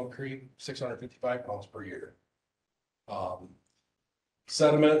 pounds. Skunk Creek, 655 pounds per year.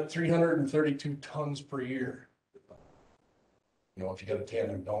 Sediment, 332 tons per year. If you got a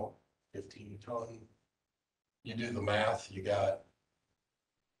tandem dump 15 ton. You do the math, you got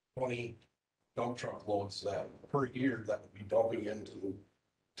 20 dump truck loads that per year that would be dumping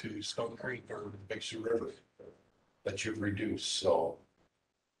to Skunk Creek or Big Sioux River that you've reduced, so.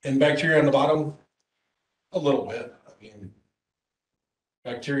 And bacteria on the bottom, a little bit, I mean.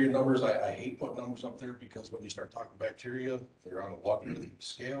 Bacteria numbers, I hate putting numbers up there because when you start talking bacteria, they're on a larger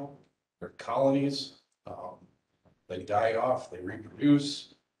scale. They're colonies, they die off, they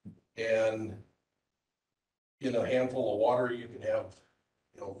reproduce, and in a handful of water, you can have,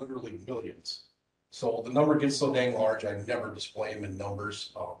 literally millions. So the number gets so dang large, I never display them in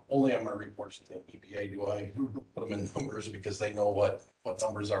numbers. Only on my reports to the EPA do I put them in numbers because they know what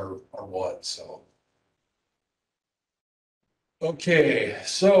numbers are what, so. Okay,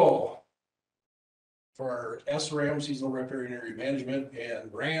 so for our SRAM, seasonal riparian area management,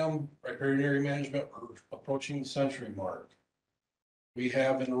 and RAM, riparian area management, we're approaching the century mark. We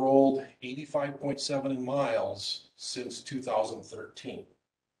have enrolled 85.7 miles since 2013.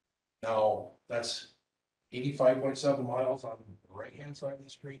 Now, that's 85.7 miles on the right-hand side of the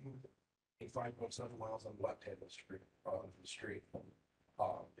street, and 85.7 miles on the left-hand of the street.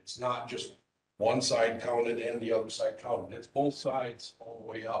 It's not just one side counted and the other side counted. It's both sides all the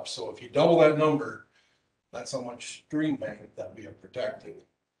way up. So if you double that number, that's how much stream bank that we are protecting.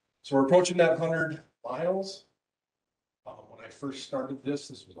 So we're approaching that 100 miles. When I first started this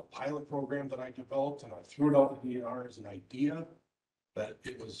was a pilot program that I developed, and I threw it out to DNR as an idea that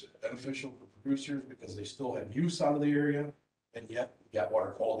it was beneficial for producers because they still had use out of the area, and yet we got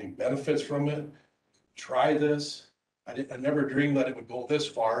water quality benefits from it. Try this. I never dreamed that it would go this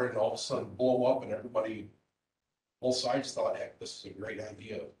far and all of a sudden blow up, and everybody, both sides thought, heck, this is a great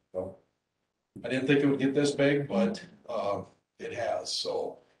idea. So I didn't think it would get this big, but it has.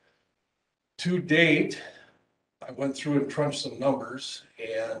 So to date, I went through and crunched some numbers,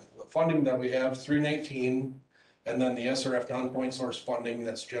 and the funding that we have, 319, and then the SRF non-point source funding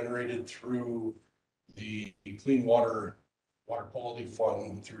that's generated through the Clean Water Quality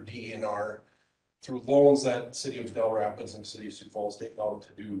Fund through DNR, through loans that City of Del Rapids and City of Sioux Falls take out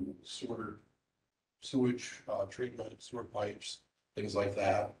to do sewage treatment, sewer pipes, things like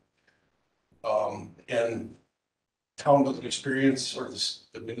that. And town doesn't experience, or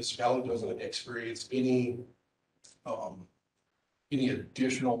the municipality doesn't experience any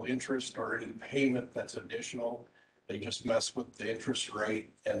additional interest or any payment that's additional. They just mess with the interest rate,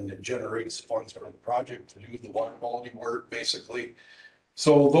 and it generates funds for the project to do the water quality work, basically.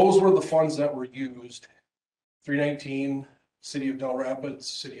 So those were the funds that were used. 319, City of Del Rapids,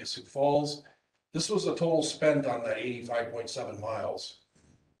 City of Sioux Falls. This was a total spent on that 85.7 miles.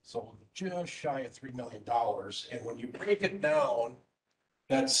 So just shy of $3 million. And when you break it down,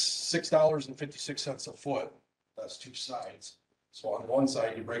 that's $6.56 a foot. That's two sides. So on one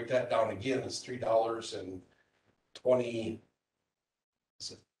side, you break that down again, it's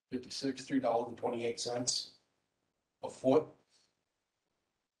 $3.28 a foot.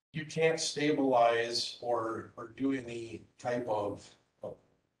 You can't stabilize or do any type of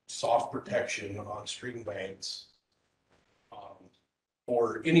soft protection on stream banks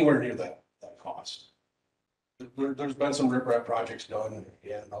or anywhere near that cost. There's been some riprap projects done,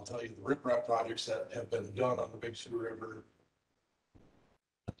 and I'll tell you, the riprap projects that have been done on the Big Sioux River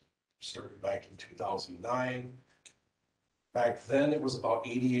started back in 2009. Back then, it was about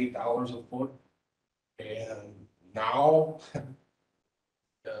 $88 a foot, and now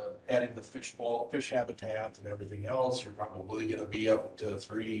adding the fish habitat and everything else, you're probably going to be up to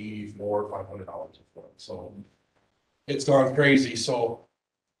 $300, $400, $500 a foot. So it's gone crazy. So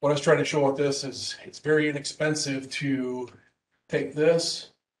what I was trying to show with this is it's very inexpensive to take this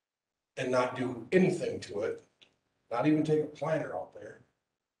and not do anything to it, not even take a planter out there.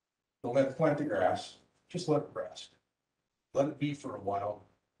 Don't have to plant the grass, just let it rest. Let it be for a while,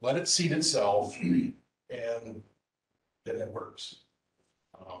 let it seed itself, and then it works.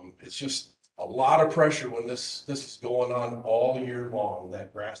 It's just a lot of pressure when this is going on all year long.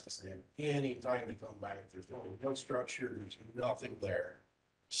 That grass doesn't have any time to come back. There's no structure, there's nothing there.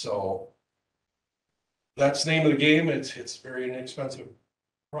 So that's the name of the game. It's a very inexpensive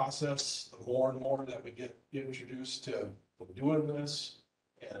process. The more and more that we get introduced to doing this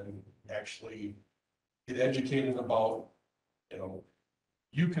and actually get educated about,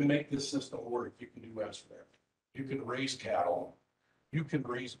 you can make this system work. You can do SRAM. You can raise cattle. You can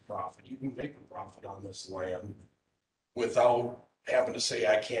raise a profit. You can make a profit on this land without having to say,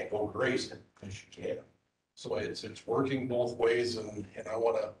 I can't go graze it, because you can. So it's working both ways, and I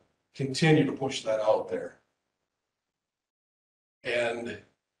want to continue to push that out there. And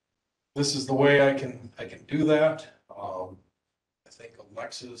this is the way I can do that. think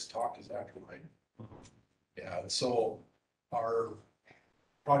Alexa's talk is after mine. Yeah, and so our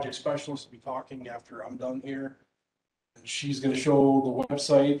project specialist will be talking after I'm done here. And she's gonna show the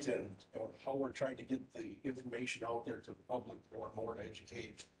website and how we're trying to get the information out there to the public more and more to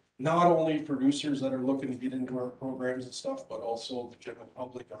educate. Not only producers that are looking to get into our programs and stuff, but also the general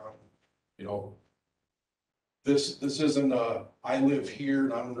public on, you know. This isn't I live here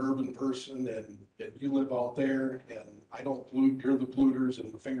and I'm an urban person and you live out there and I don't pollute, you're the polluters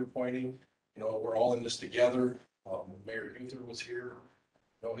and the finger pointing. You know, we're all in this together. Mayor Huther was here.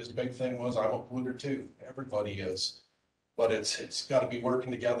 You know, his big thing was, I'm a polluter too. Everybody is. But it's gotta be working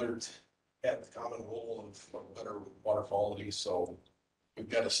together at the common goal of better water quality. So we've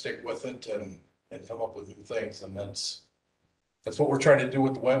got to stick with it and come up with new things. And that's what we're trying to do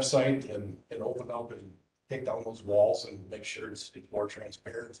with the website and open up and take down those walls and make sure it's more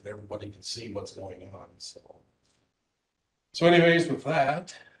transparent and everybody can see what's going on. So anyways, with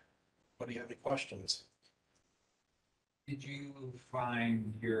that, what do you have any questions? Did you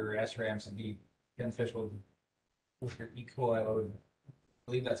find your SRAMs to be beneficial with your E. coli? I would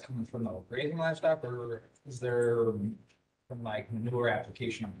believe that's coming from the grazing livestock, or is there from like manure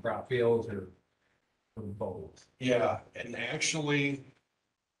application on crop fields or both? Yeah, and actually,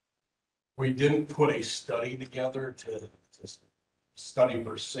 we didn't put a study together to study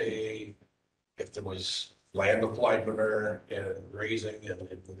per se if there was land applied manure and grazing and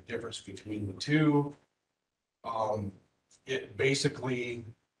the difference between the two. It basically,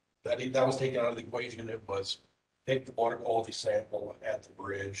 that was taken out of the equation. It was take the water quality sample at the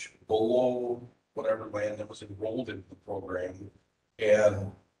bridge below whatever land that was enrolled in the program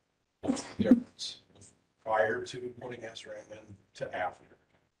and difference prior to putting SRAM in to after.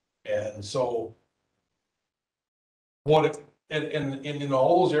 And so and in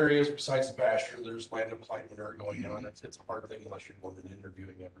all those areas besides the pasture, there's land applied manure going on. It's a hard thing unless you're going and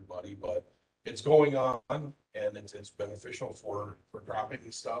interviewing everybody, but it's going on and it's beneficial for cropping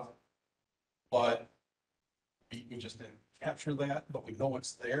and stuff. But we just didn't capture that, but we know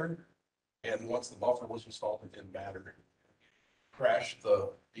it's there. And once the buffer was installed, it didn't matter. Crashed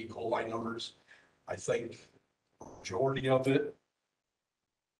the E. coli numbers. I think the majority of it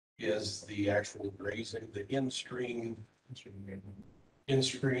is the actual grazing, the in-stream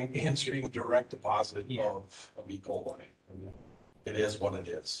direct deposit of E. coli. It is what it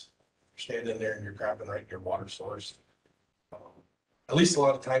is. You're standing there and you're crapping right in your water source. At least a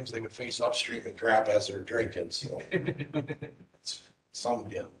lot of times they would face upstream and crap as they're drinking, so it's some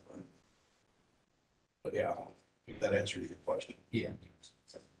did. But yeah, I think that answers your question. Yeah.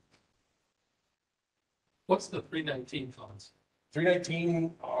 What's the 319 funds?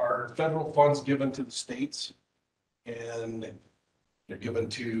 319 are federal funds given to the states and they're given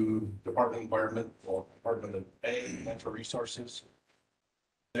to Department of Environment or Department of Natural Resources.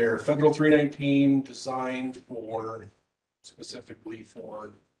 They're federal 319 designed for specifically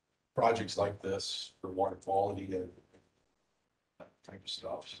for projects like this for water quality and that type of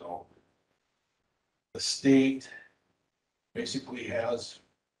stuff. So the state basically has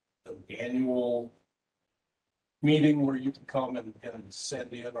an annual meeting where you can come and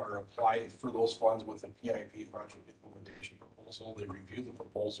send in or apply for those funds with a PIP, project implementation proposal. They review the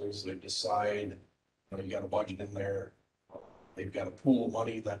proposals, they decide, you got a budget in there. They've got a pool of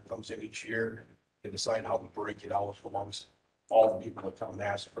money that comes in each year. They decide how to break it out amongst all the people that come and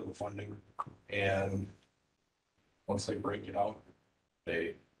ask for the funding. And once they break it out,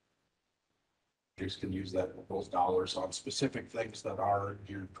 they just can use those dollars on specific things that are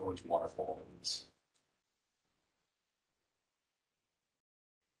geared towards water quality.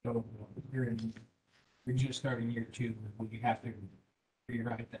 So you're just starting year 2. Would you have to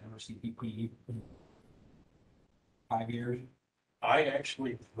rewrite the MRCPP 5 years? I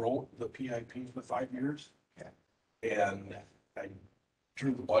actually wrote the PIP for 5 years. And I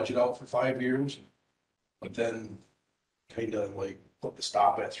drew the budget out for 5 years, but then kind of like put the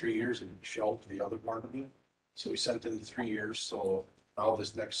stop at 3 years and shelved the other part of it. So we sent in 3 years. So now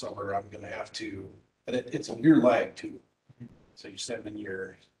this next summer, I'm going to have to, and it's a year lag too. So you send in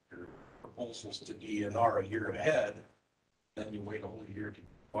your proposals to DNR a year ahead, then you wait a whole year to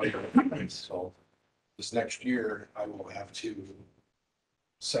budget. So this next year, I will have to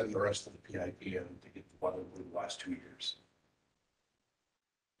send the rest of the PIP in to get the weather for the last 2 years.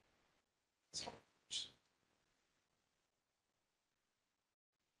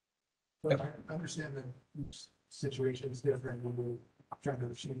 But I understand that each situation is different when we're trying to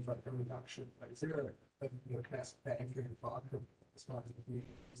achieve like a reduction. Like, is there a best bang for your buck as far as the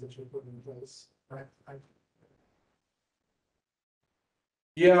position put in place? Right.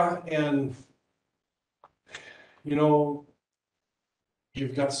 Yeah, and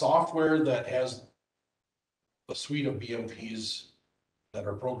You've got software that has a suite of BMPs that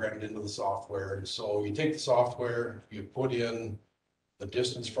are programmed into the software. And so you take the software, you put in the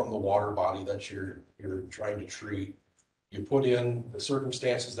distance from the water body that you're trying to treat. You put in the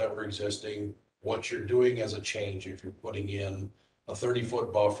circumstances that were existing, what you're doing as a change, if you're putting in a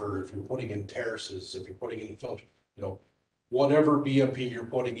 30-foot buffer, if you're putting in terraces, if you're putting in filter, whatever BMP you're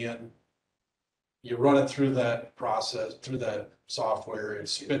putting in, you run it through that process, through that software, it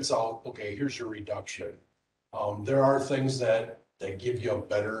spits out, okay, here's your reduction. There are things that give you a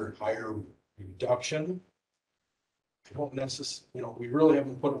better, higher reduction. I don't necessarily, we really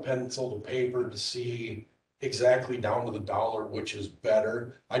haven't put pencil to paper to see exactly down to the dollar, which is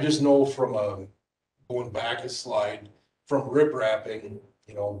better. I just know from going back a slide, from rip wrapping,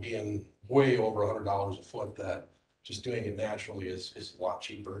 being way over $100 a foot, that just doing it naturally is a lot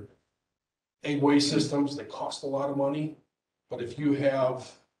cheaper. Waste systems, they cost a lot of money, but if you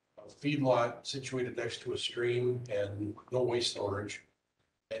have a feedlot situated next to a stream and no waste storage,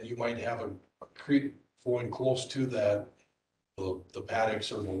 and you might have a creek going close to that, the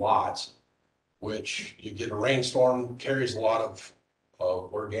paddocks or the lots, which you get a rainstorm, carries a lot of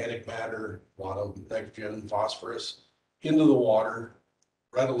organic matter, a lot of nitrogen, phosphorus into the water,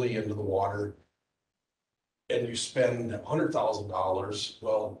 readily into the water, and you spend $100,000,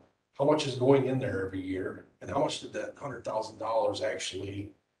 well, how much is going in there every year? And how much did that $100,000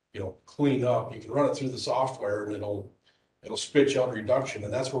 actually, clean up? You can run it through the software and it'll spit you out a reduction.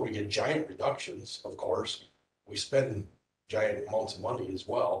 And that's where we get giant reductions, of course. We spend giant amounts of money as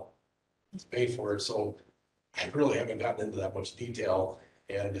well to pay for it. So I really haven't gotten into that much detail.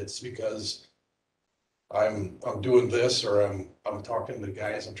 And it's because I'm doing this, or I'm talking to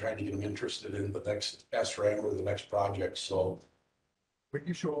guys, I'm trying to get them interested in the next SRAM or the next project. So When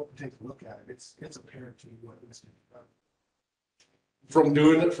you show up and take a look at it, it's apparent to you what needs to be done. from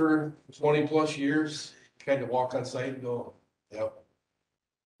doing it for 20 plus years, kind of walk on site and go, yep.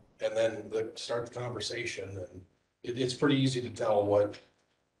 And then start the conversation, and it's pretty easy to tell what,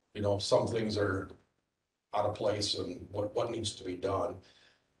 some things are out of place and what needs to be done.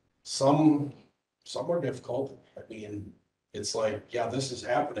 Some are difficult. I mean, it's like, yeah, this is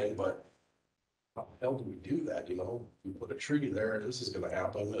happening, but how the hell do we do that? We put a tree there, this is gonna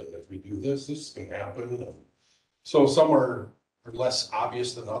happen, and if we do this is gonna happen. And so some are less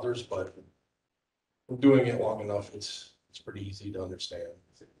obvious than others, but doing it long enough, it's pretty easy to understand.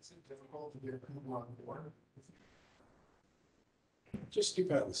 Is it difficult to get people on board? Just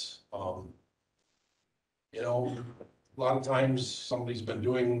depends. A lot of times somebody's been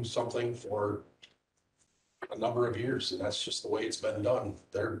doing something for a number of years, and that's just the way it's been done.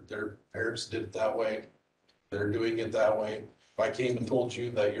 Their parents did it that way. They're doing it that way. If I came and told you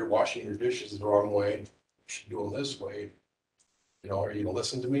that you're washing your dishes the wrong way, you should do them this way, are you gonna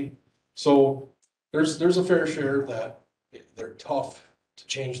listen to me? So there's a fair share that they're tough to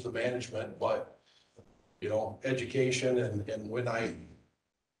change the management, but education and when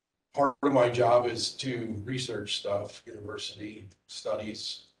part of my job is to research stuff, university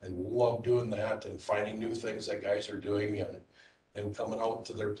studies, and love doing that and finding new things that guys are doing and coming out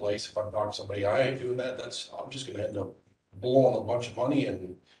to their place. If I'm talking to somebody, I ain't doing that, I'm just gonna end up blowing a bunch of money,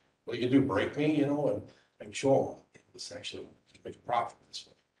 and what you do, break me, and show them this actually make a profit this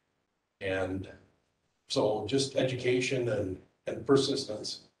way. And so just education and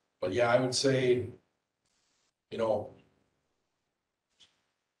persistence. But yeah, I would say,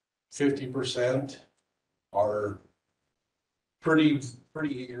 50% are pretty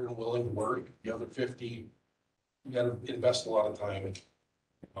eager and willing to work. The other 50, you gotta invest a lot of time.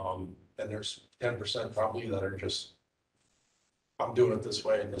 And there's 10% probably that are just, I'm doing it this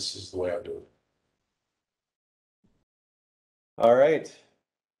way and this is the way I do it. All right.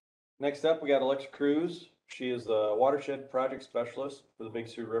 Next up, we got Alexa Cruz. She is the watershed project specialist for the Big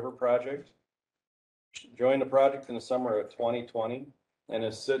Sioux River project. She joined the project in the summer of 2020 and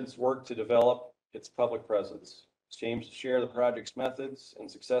has since worked to develop its public presence. She aims to share the project's methods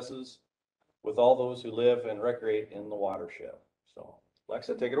and successes with all those who live and recreate in the watershed. So,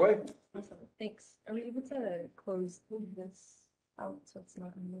 Alexa, take it away. Awesome, thanks. Are we able to close this out so it's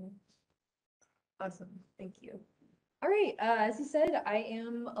not in there? Awesome, thank you. All right, as you said, I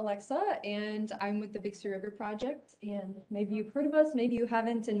am Alexa and I'm with the Big Sioux River Project, and maybe you've heard of us, maybe you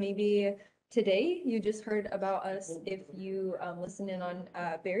haven't, and maybe today you just heard about us. If you listened in on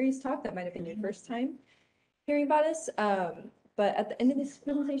Barry's talk, that might have been your first time hearing about us. But at the end of this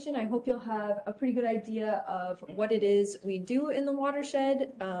presentation, I hope you'll have a pretty good idea of what it is we do in the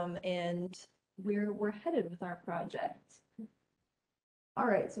watershed and where we're headed with our project. All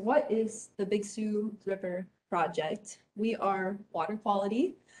right, so what is the Big Sioux River project. We are water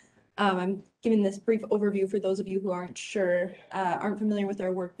quality. I'm giving this brief overview for those of you who aren't familiar with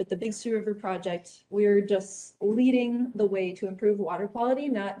our work, but the Big Sioux River project, we're just leading the way to improve water quality,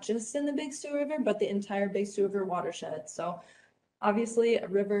 not just in the Big Sioux River, but the entire Big Sioux River watershed. So obviously, a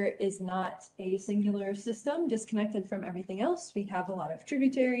river is not a singular system disconnected from everything else. We have a lot of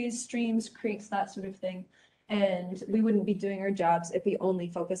tributaries, streams, creeks, that sort of thing. And we wouldn't be doing our jobs if we only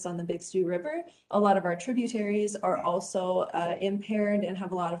focus on the Big Sioux River. A lot of our tributaries are also impaired and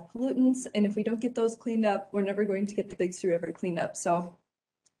have a lot of pollutants. And if we don't get those cleaned up, we're never going to get the Big Sioux River cleaned up. So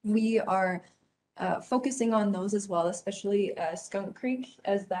we are focusing on those as well, especially Skunk Creek,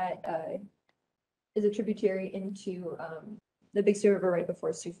 as that is a tributary into the Big Sioux River right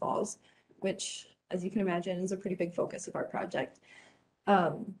before Sioux Falls, which, as you can imagine, is a pretty big focus of our project.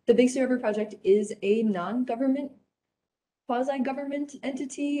 The Big Sioux River project is a non-government, quasi-government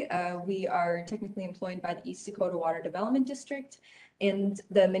entity. We are technically employed by the East Dakota Water Development District and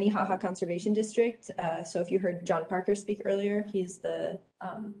the Minnehaha Conservation District. So if you heard John Parker speak earlier, he's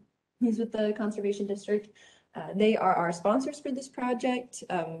with the Conservation District. They are our sponsors for this project,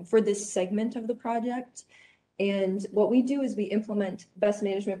 for this segment of the project. And what we do is we implement best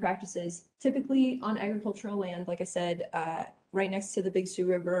management practices, typically on agricultural land, like I said, right next to the Big Sioux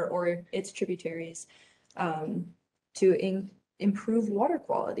River or its tributaries, to improve water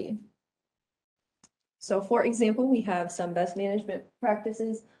quality. So for example, we have some best management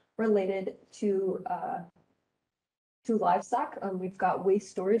practices related to livestock. We've got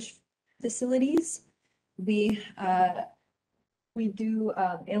waste storage facilities. We do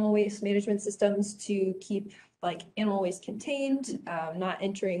animal waste management systems to keep animal waste contained, not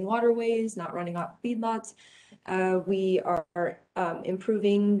entering waterways, not running off feedlots. We are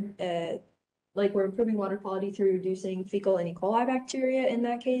improving, we're improving water quality through reducing fecal and E. coli bacteria in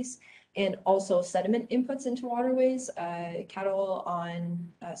that case, and also sediment inputs into waterways. Cattle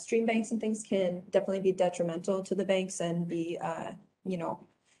on stream banks and things can definitely be detrimental to the banks and be,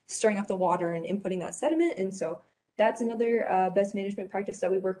 stirring up the water and inputting that sediment. And so that's another best management practice that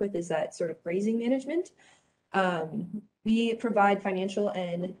we work with, is that sort of grazing management. We provide financial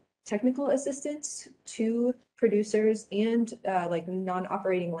and technical assistance to producers and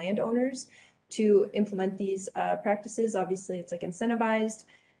non-operating landowners to implement these practices. Obviously, it's incentivized.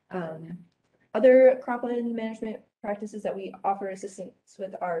 Other cropland management practices that we offer assistance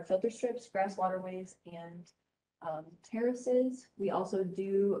with are filter strips, grass waterways, and terraces. We also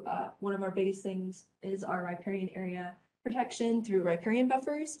do, one of our biggest things is our riparian area protection through riparian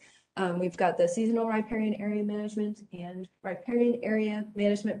buffers. We've got the seasonal riparian area management and riparian area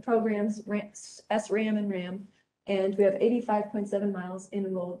management programs, SRAM and RAM. And we have 85.7 miles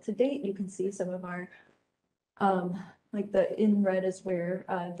enrolled to date. You can see some of our, in red is where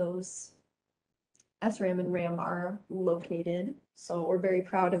those SRAM and RAM are located. So we're very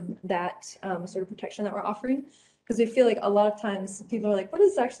proud of that sort of protection that we're offering, because we feel like a lot of times people are like, what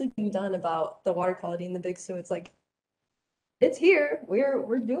is actually being done about the water quality in the Big Sioux? It's it's here,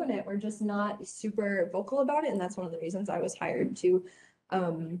 we're doing it. We're just not super vocal about it. And that's one of the reasons I was hired to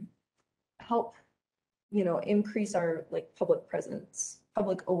help, increase our public presence,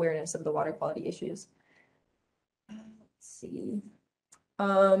 public awareness of the water quality issues. Let's see.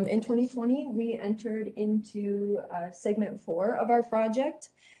 In 2020, we entered into segment 4 of our project,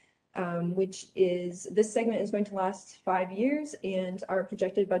 which is, this segment is going to last 5 years, and our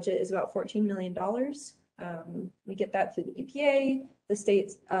projected budget is about $14 million. We get that through the EPA, the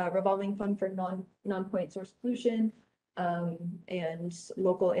state's revolving fund for non-point source pollution, and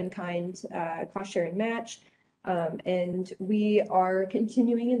local in-kind cost-sharing match. And we are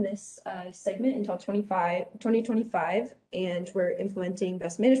continuing in this segment until 2025, and we're implementing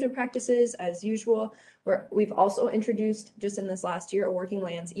best management practices as usual. We've also introduced, just in this last year, a working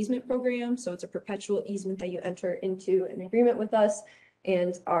lands easement program. So it's a perpetual easement that you enter into an agreement with us.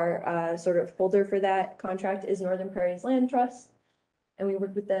 And our sort of holder for that contract is Northern Prairies Land Trust. And we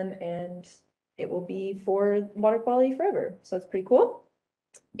work with them, and it will be for water quality forever. So it's pretty cool.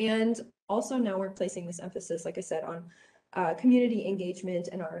 And also now we're placing this emphasis, like I said, on community engagement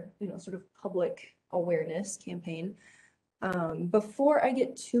and our, sort of public awareness campaign. Before I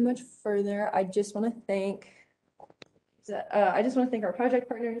get too much further, I just want to thank our project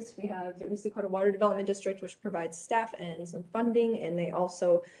partners. We have the East Dakota Water Development District, which provides staff and some funding, and they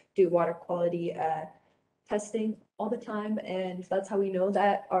also do water quality testing all the time, and that's how we know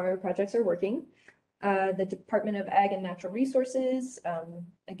that our projects are working. The Department of Ag and Natural Resources,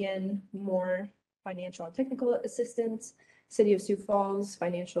 again, more financial and technical assistance. City of Sioux Falls,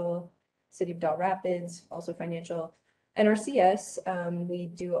 financial. City of Del Rapids, also financial. NRCS, we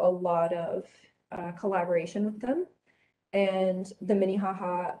do a lot of collaboration with them. And the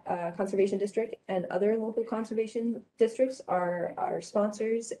Minnehaha Conservation District and other local conservation districts are our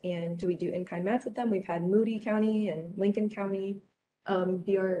sponsors, and we do in-kind match with them. We've had Moody County and Lincoln County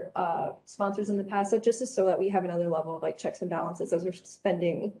be our sponsors in the past, so just so that we have another level of like checks and balances as we're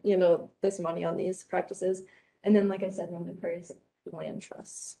spending, you know, this money on these practices. And then, like I said, run the prairies land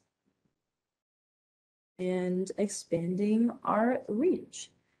trusts. And expanding our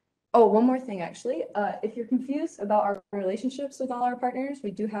reach. Oh, one more thing, actually. If you're confused about our relationships with all our partners,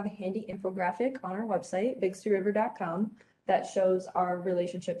 we do have a handy infographic on our website, bigsiouxriver.com, that shows our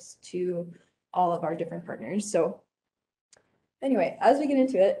relationships to all of our different partners. So anyway, as we get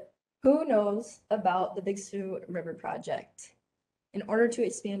into it, who knows about the Big Sioux River Project? In order to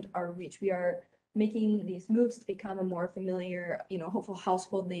expand our reach, we are making these moves to become a more familiar, you know, hopeful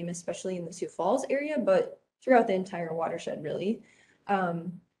household name, especially in the Sioux Falls area, but throughout the entire watershed, really.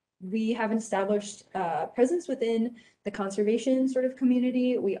 We have an established presence within the conservation sort of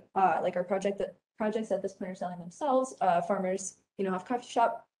community. We like our projects at this point are selling themselves. Farmers, you know, have coffee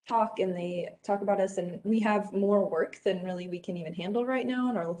shop talk and they talk about us, and we have more work than really we can even handle right now,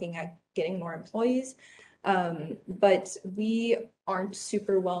 and are looking at getting more employees. But we aren't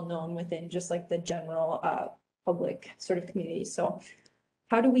super well known within just like the general public sort of community. So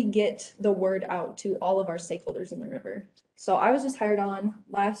how do we get the word out to all of our stakeholders in the river? So I was just hired on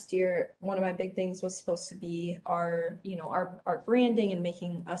last year. One of my big things was supposed to be our, you know, our branding and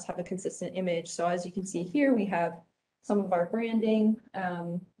making us have a consistent image. So as you can see here, we have some of our branding,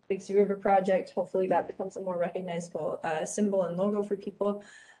 Big Sioux River Project. Hopefully that becomes a more recognizable symbol and logo for people.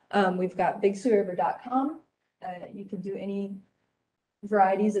 We've got bigsiouxriver.com. You can do any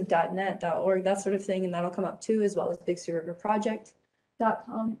varieties of .net, .org, that sort of thing, and that'll come up too, as well as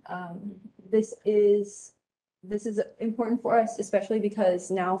bigsiouxriverproject.com. This is important for us, especially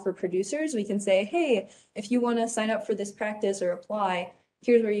because now for producers, we can say, hey, if you want to sign up for this practice or apply,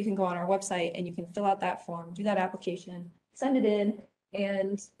 here's where you can go on our website and you can fill out that form, do that application, send it in,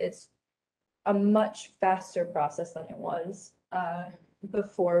 and it's a much faster process than it was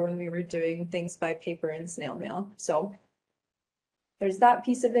before, when we were doing things by paper and snail mail. So there's that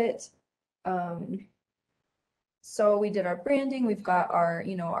piece of it. So we did our branding. We've got our,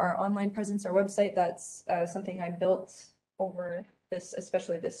 you know, our online presence, our website. That's something I built over this,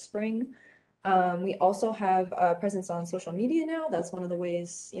 especially this spring. We also have a presence on social media now. That's one of the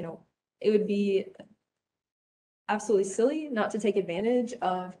ways, you know, it would be absolutely silly not to take advantage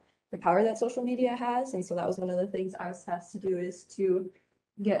of the power that social media has. And so that was one of the things I was tasked to do, is to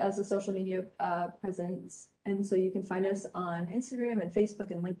get us a social media presence. And so you can find us on Instagram and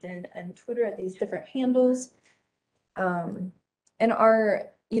Facebook and LinkedIn and Twitter at these different handles. And our,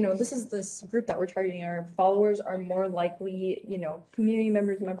 you know, this group that we're targeting. Our followers are more likely, you know, community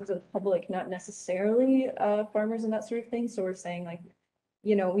members, members of the public, not necessarily farmers and that sort of thing. So we're saying, like,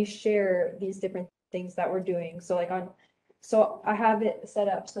 you know, we share these different things that we're doing. So like so I have it set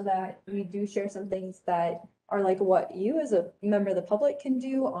up so that we do share some things that are like what you as a member of the public can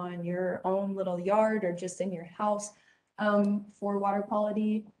do on your own little yard or just in your house for water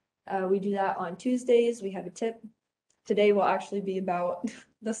quality. We do that on Tuesdays. We have a tip. Today will actually be about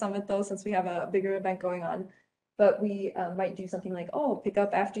the summit though, since we have a bigger event going on. But we might do something like, oh, pick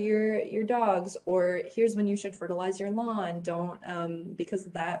up after your dogs, or here's when you should fertilize your lawn. Don't, because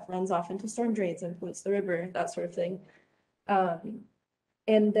that runs off into storm drains and pollutes the river, that sort of thing.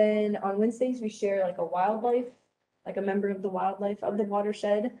 And then on Wednesdays, we share like a wildlife, like a member of the wildlife of the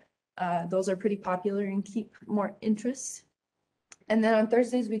watershed. Those are pretty popular and keep more interest. And then on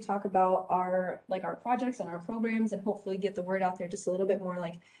Thursdays, we talk about our projects and our programs, and hopefully get the word out there just a little bit more,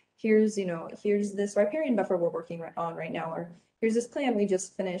 like, here's this riparian buffer we're working on right now, or here's this plan we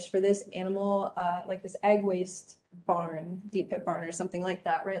just finished for this animal, like this ag waste barn, deep pit barn or something like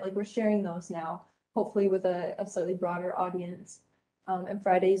that, right? Like, we're sharing those now, hopefully with a slightly broader audience. And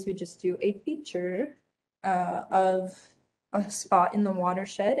Fridays, we just do a feature of a spot in the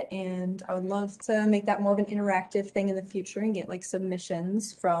watershed, and I would love to make that more of an interactive thing in the future and get like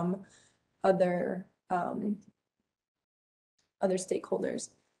submissions from other stakeholders.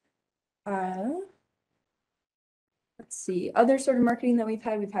 Let's see, other sort of marketing that we've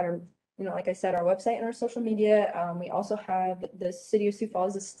had our, you know, like I said, our website and our social media. We also have the City of Sioux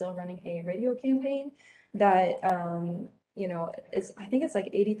Falls is still running a radio campaign that you know, I think it's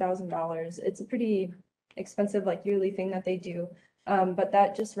like $80,000. It's a pretty expensive like yearly thing that they do, but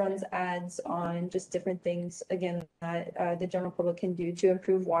that just runs ads on just different things, again, that the general public can do to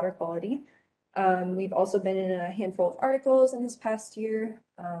improve water quality. We've also been in a handful of articles in this past year,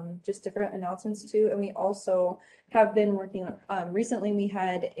 just different announcements too. And we also have been working on, recently we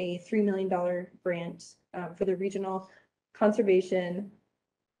had a $3 million grant for the conservation,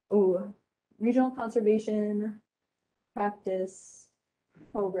 regional conservation practice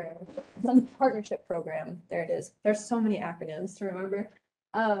program, some partnership program. There it is. There's so many acronyms to remember.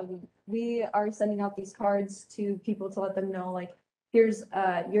 We are sending out these cards to people to let them know, like, here's,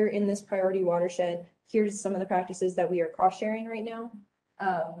 you're in this priority watershed. Here's some of the practices that we are cross sharing right now.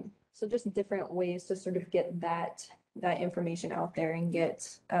 So just different ways to sort of get that information out there and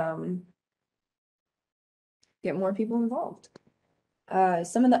get more people involved.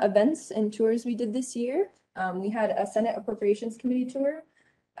 Some of the events and tours we did this year, we had a Senate Appropriations Committee tour.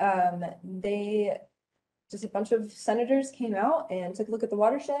 Just a bunch of senators came out and took a look at the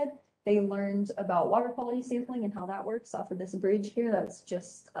watershed. They learned about water quality sampling and how that works off of this bridge here that's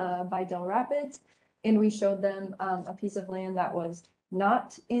just by Del Rapids. And we showed them a piece of land that was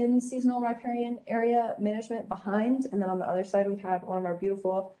not in seasonal riparian area management behind. And then on the other side, we had one of our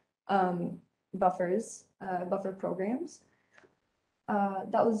beautiful buffer programs.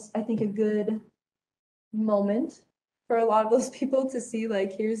 That was, I think, a good moment for a lot of those people to see,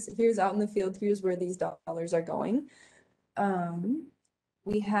 like, here's out in the field, here's where these dollars are going.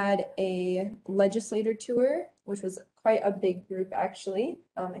 We had a legislator tour, which was quite a big group, actually.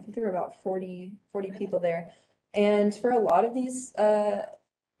 I think there were about 40 people there. And for a lot of these,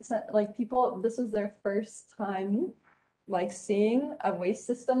 like, people, this was their first time, like, seeing a waste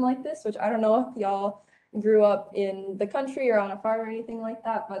system like this, which I don't know if y'all grew up in the country or on a farm or anything like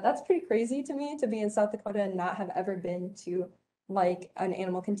that, but that's pretty crazy to me to be in South Dakota and not have ever been to, like, an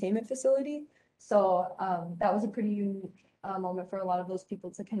animal containment facility. So that was a pretty unique moment for a lot of those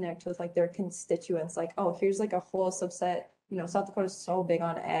people to connect with, like, their constituents, like, oh, here's like a whole subset. You know, South Dakota is so big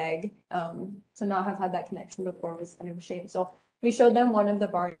on ag. To not have had that connection before was kind of a shame. So we showed them one of the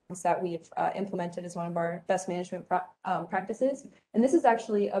barns that we've implemented as one of our best management practices. And this is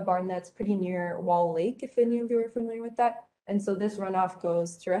actually a barn that's pretty near Wall Lake, if any of you are familiar with that. And so this runoff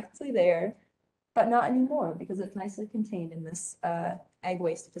goes directly there, but not anymore because it's nicely contained in this ag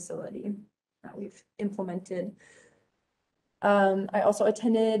waste facility that we've implemented. I also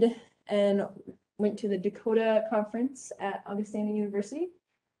attended and went to the Dakota conference at Augustana University.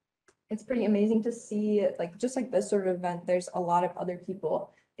 It's pretty amazing to see, like, just like this sort of event, there's a lot of other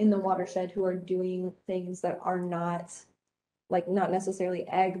people in the watershed who are doing things that are not, like, not necessarily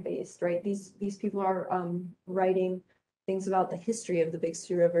ag based, right? These people are writing things about the history of the Big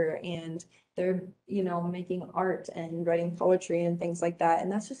Sioux River, and they're, you know, making art and writing poetry and things like that.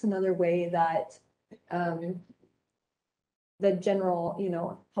 And that's just another way that the general, you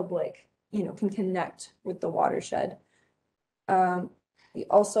know, public, you know, can connect with the watershed. We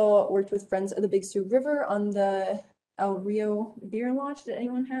also worked with Friends of the Big Sioux River on the El Rio beer launch. Did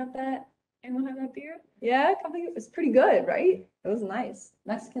anyone have that? Anyone have that beer? Yeah, it was pretty good, right? It was nice.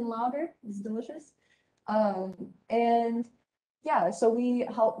 Mexican lager. It was delicious. And yeah, so we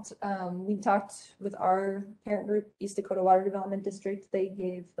helped, we talked with our parent group, East Dakota Water Development District. They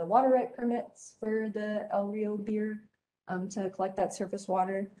gave the water right permits for the El Rio beer to collect that surface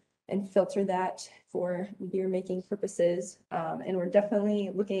water and filter that for beer making purposes. And we're definitely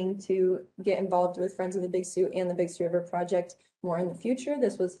looking to get involved with Friends of the Big Sioux and the Big Sioux River Project more in the future.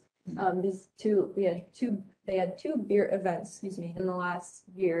 This was they had two beer events, excuse me, in the last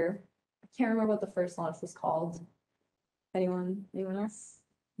year. I can't remember what the first launch was called. Anyone else?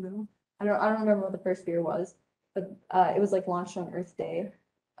 No, I don't remember what the first beer was, but it was like launched on Earth Day.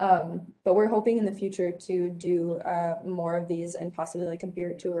 But we're hoping in the future to do more of these and possibly like a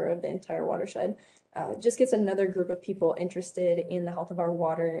beer tour of the entire watershed. Just gets another group of people interested in the health of our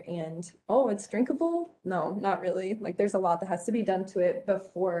water and, oh, it's drinkable? No, not really. Like, there's a lot that has to be done to it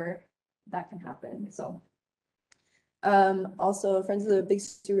before that can happen. So also Friends of the Big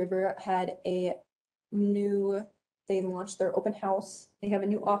Sioux River had they launched their open house. They have a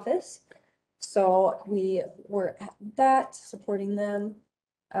new office. So we were at that, supporting them.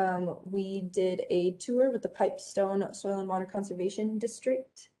 We did a tour with the Pipestone Soil and Water Conservation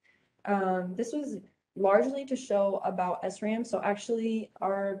District. This was largely to show about SRAM. So actually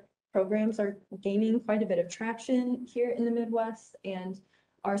our programs are gaining quite a bit of traction here in the Midwest, and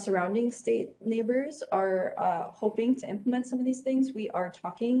our surrounding state neighbors are hoping to implement some of these things. We are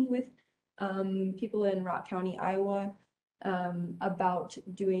talking with people in Rock County, Iowa, about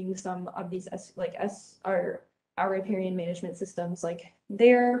doing some of these our riparian management systems. Like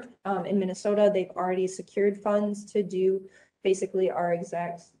there in Minnesota, they've already secured funds to do basically our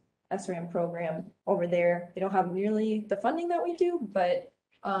exact SRAM program over there. They don't have nearly the funding that we do, but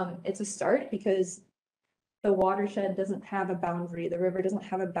it's a start because the watershed doesn't have a boundary. The river doesn't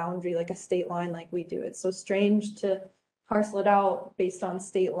have a boundary like a state line like we do. It's so strange to parcel it out based on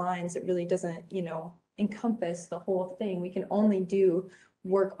state lines. It really doesn't, encompass the whole thing. We can only do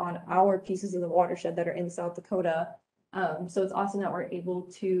work on our pieces of the watershed that are in South Dakota. So it's awesome that we're able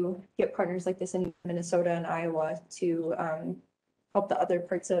to get partners like this in Minnesota and Iowa to help the other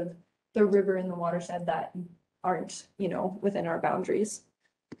parts of the river and the watershed that aren't, within our boundaries.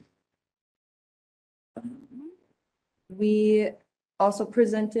 We also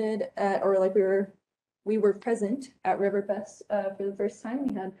presented at, or like we were present at Riverfest for the first time.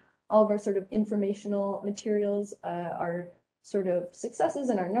 We had all of our sort of informational materials, our sort of successes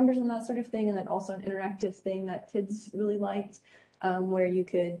and our numbers and that sort of thing, and then also an interactive thing that kids really liked, where you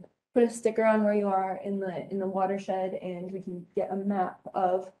could put a sticker on where you are in the watershed, and we can get a map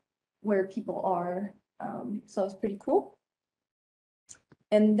of where people are. So it's pretty cool.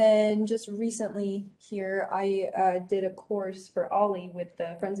 And then just recently here, I did a course for Ollie with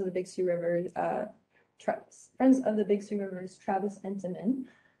the Friends of the Big Sioux River, Friends of the Big Sioux River's Travis Entenman.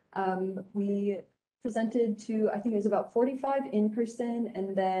 We presented to, I think it was about 45 in person,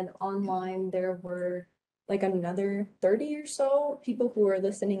 and then online there were like another 30 or so people who were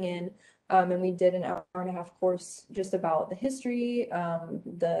listening in. And we did an hour and a half course just about the history,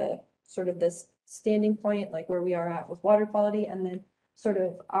 the sort of this standing point, like where we are at with water quality, and then sort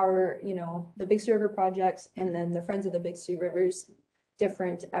of our, the Big Sioux River projects, and then the Friends of the Big Sioux River's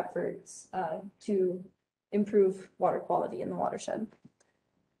different efforts to improve water quality in the watershed.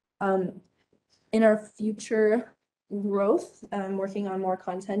 In our future growth, I'm working on more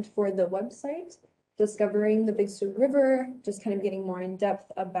content for the website, discovering the Big Sioux River, just kind of getting more in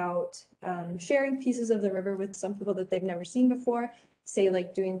depth about sharing pieces of the river with some people that they've never seen before, say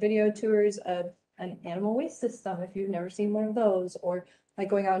like doing video tours of an animal waste system if you've never seen one of those, or like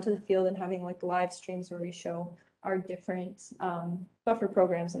going out into the field and having like live streams where we show our different buffer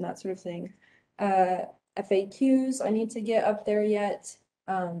programs and that sort of thing. FAQs I need to get up there yet.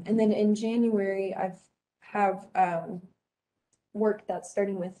 And then in January, have work that's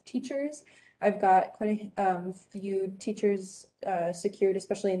starting with teachers. I've got quite a few teachers secured,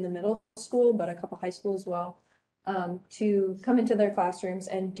 especially in the middle school, but a couple high school as well, to come into their classrooms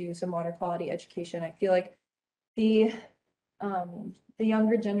and do some water quality education. I feel like the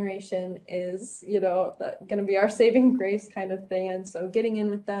younger generation is, going to be our saving grace kind of thing. And so getting in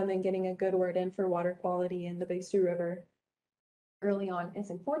with them and getting a good word in for water quality in the Big Sioux River early on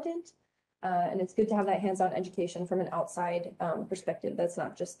is important. And it's good to have that hands-on education from an outside perspective that's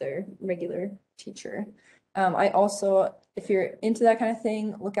not just their regular teacher. I also, if you're into that kind of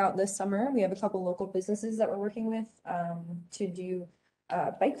thing, look out this summer. We have a couple local businesses that we're working with to do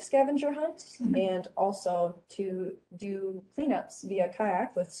bike scavenger hunt and also to do cleanups via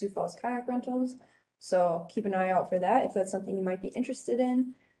kayak with Sioux Falls Kayak Rentals. So keep an eye out for that if that's something you might be interested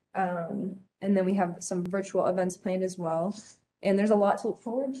in. And then we have some virtual events planned as well. And there's a lot to look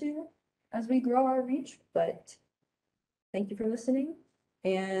forward to as we grow our reach, but thank you for listening.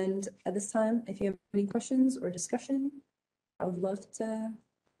 And at this time, if you have any questions or discussion, I would love to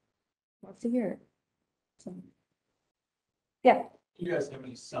hear it. So, yeah. Do you guys have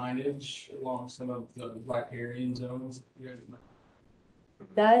any signage along some of the riparian zones?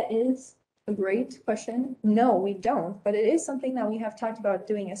 That is a great question. No, we don't, but it is something that we have talked about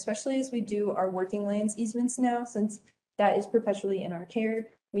doing, especially as we do our working lands easements now, since that is perpetually in our care.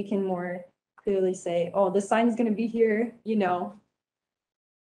 We can more clearly say, oh, the sign is going to be here,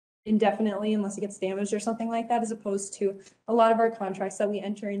 indefinitely unless it gets damaged or something like that, as opposed to a lot of our contracts that we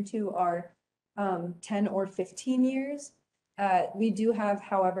enter into are 10 or 15 years. We do have,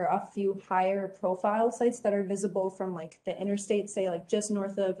 however, a few higher profile sites that are visible from like the interstate, say like just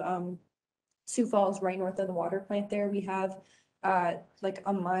north of Sioux Falls, right north of the water plant there. We have like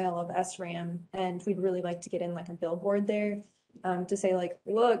a mile of SRAM, and we'd really like to get in like a billboard there to say like,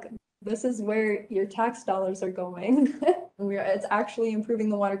 look, this is where your tax dollars are going. It's actually improving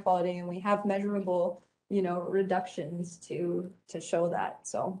the water quality, and we have measurable, reductions to show that.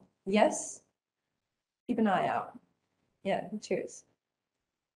 So yes, keep an eye out. Yeah, cheers.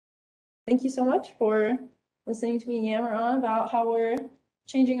 Thank you so much for listening to me yammer on about how we're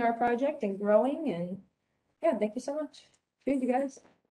changing our project and growing. And yeah, thank you so much. Cheers, you guys.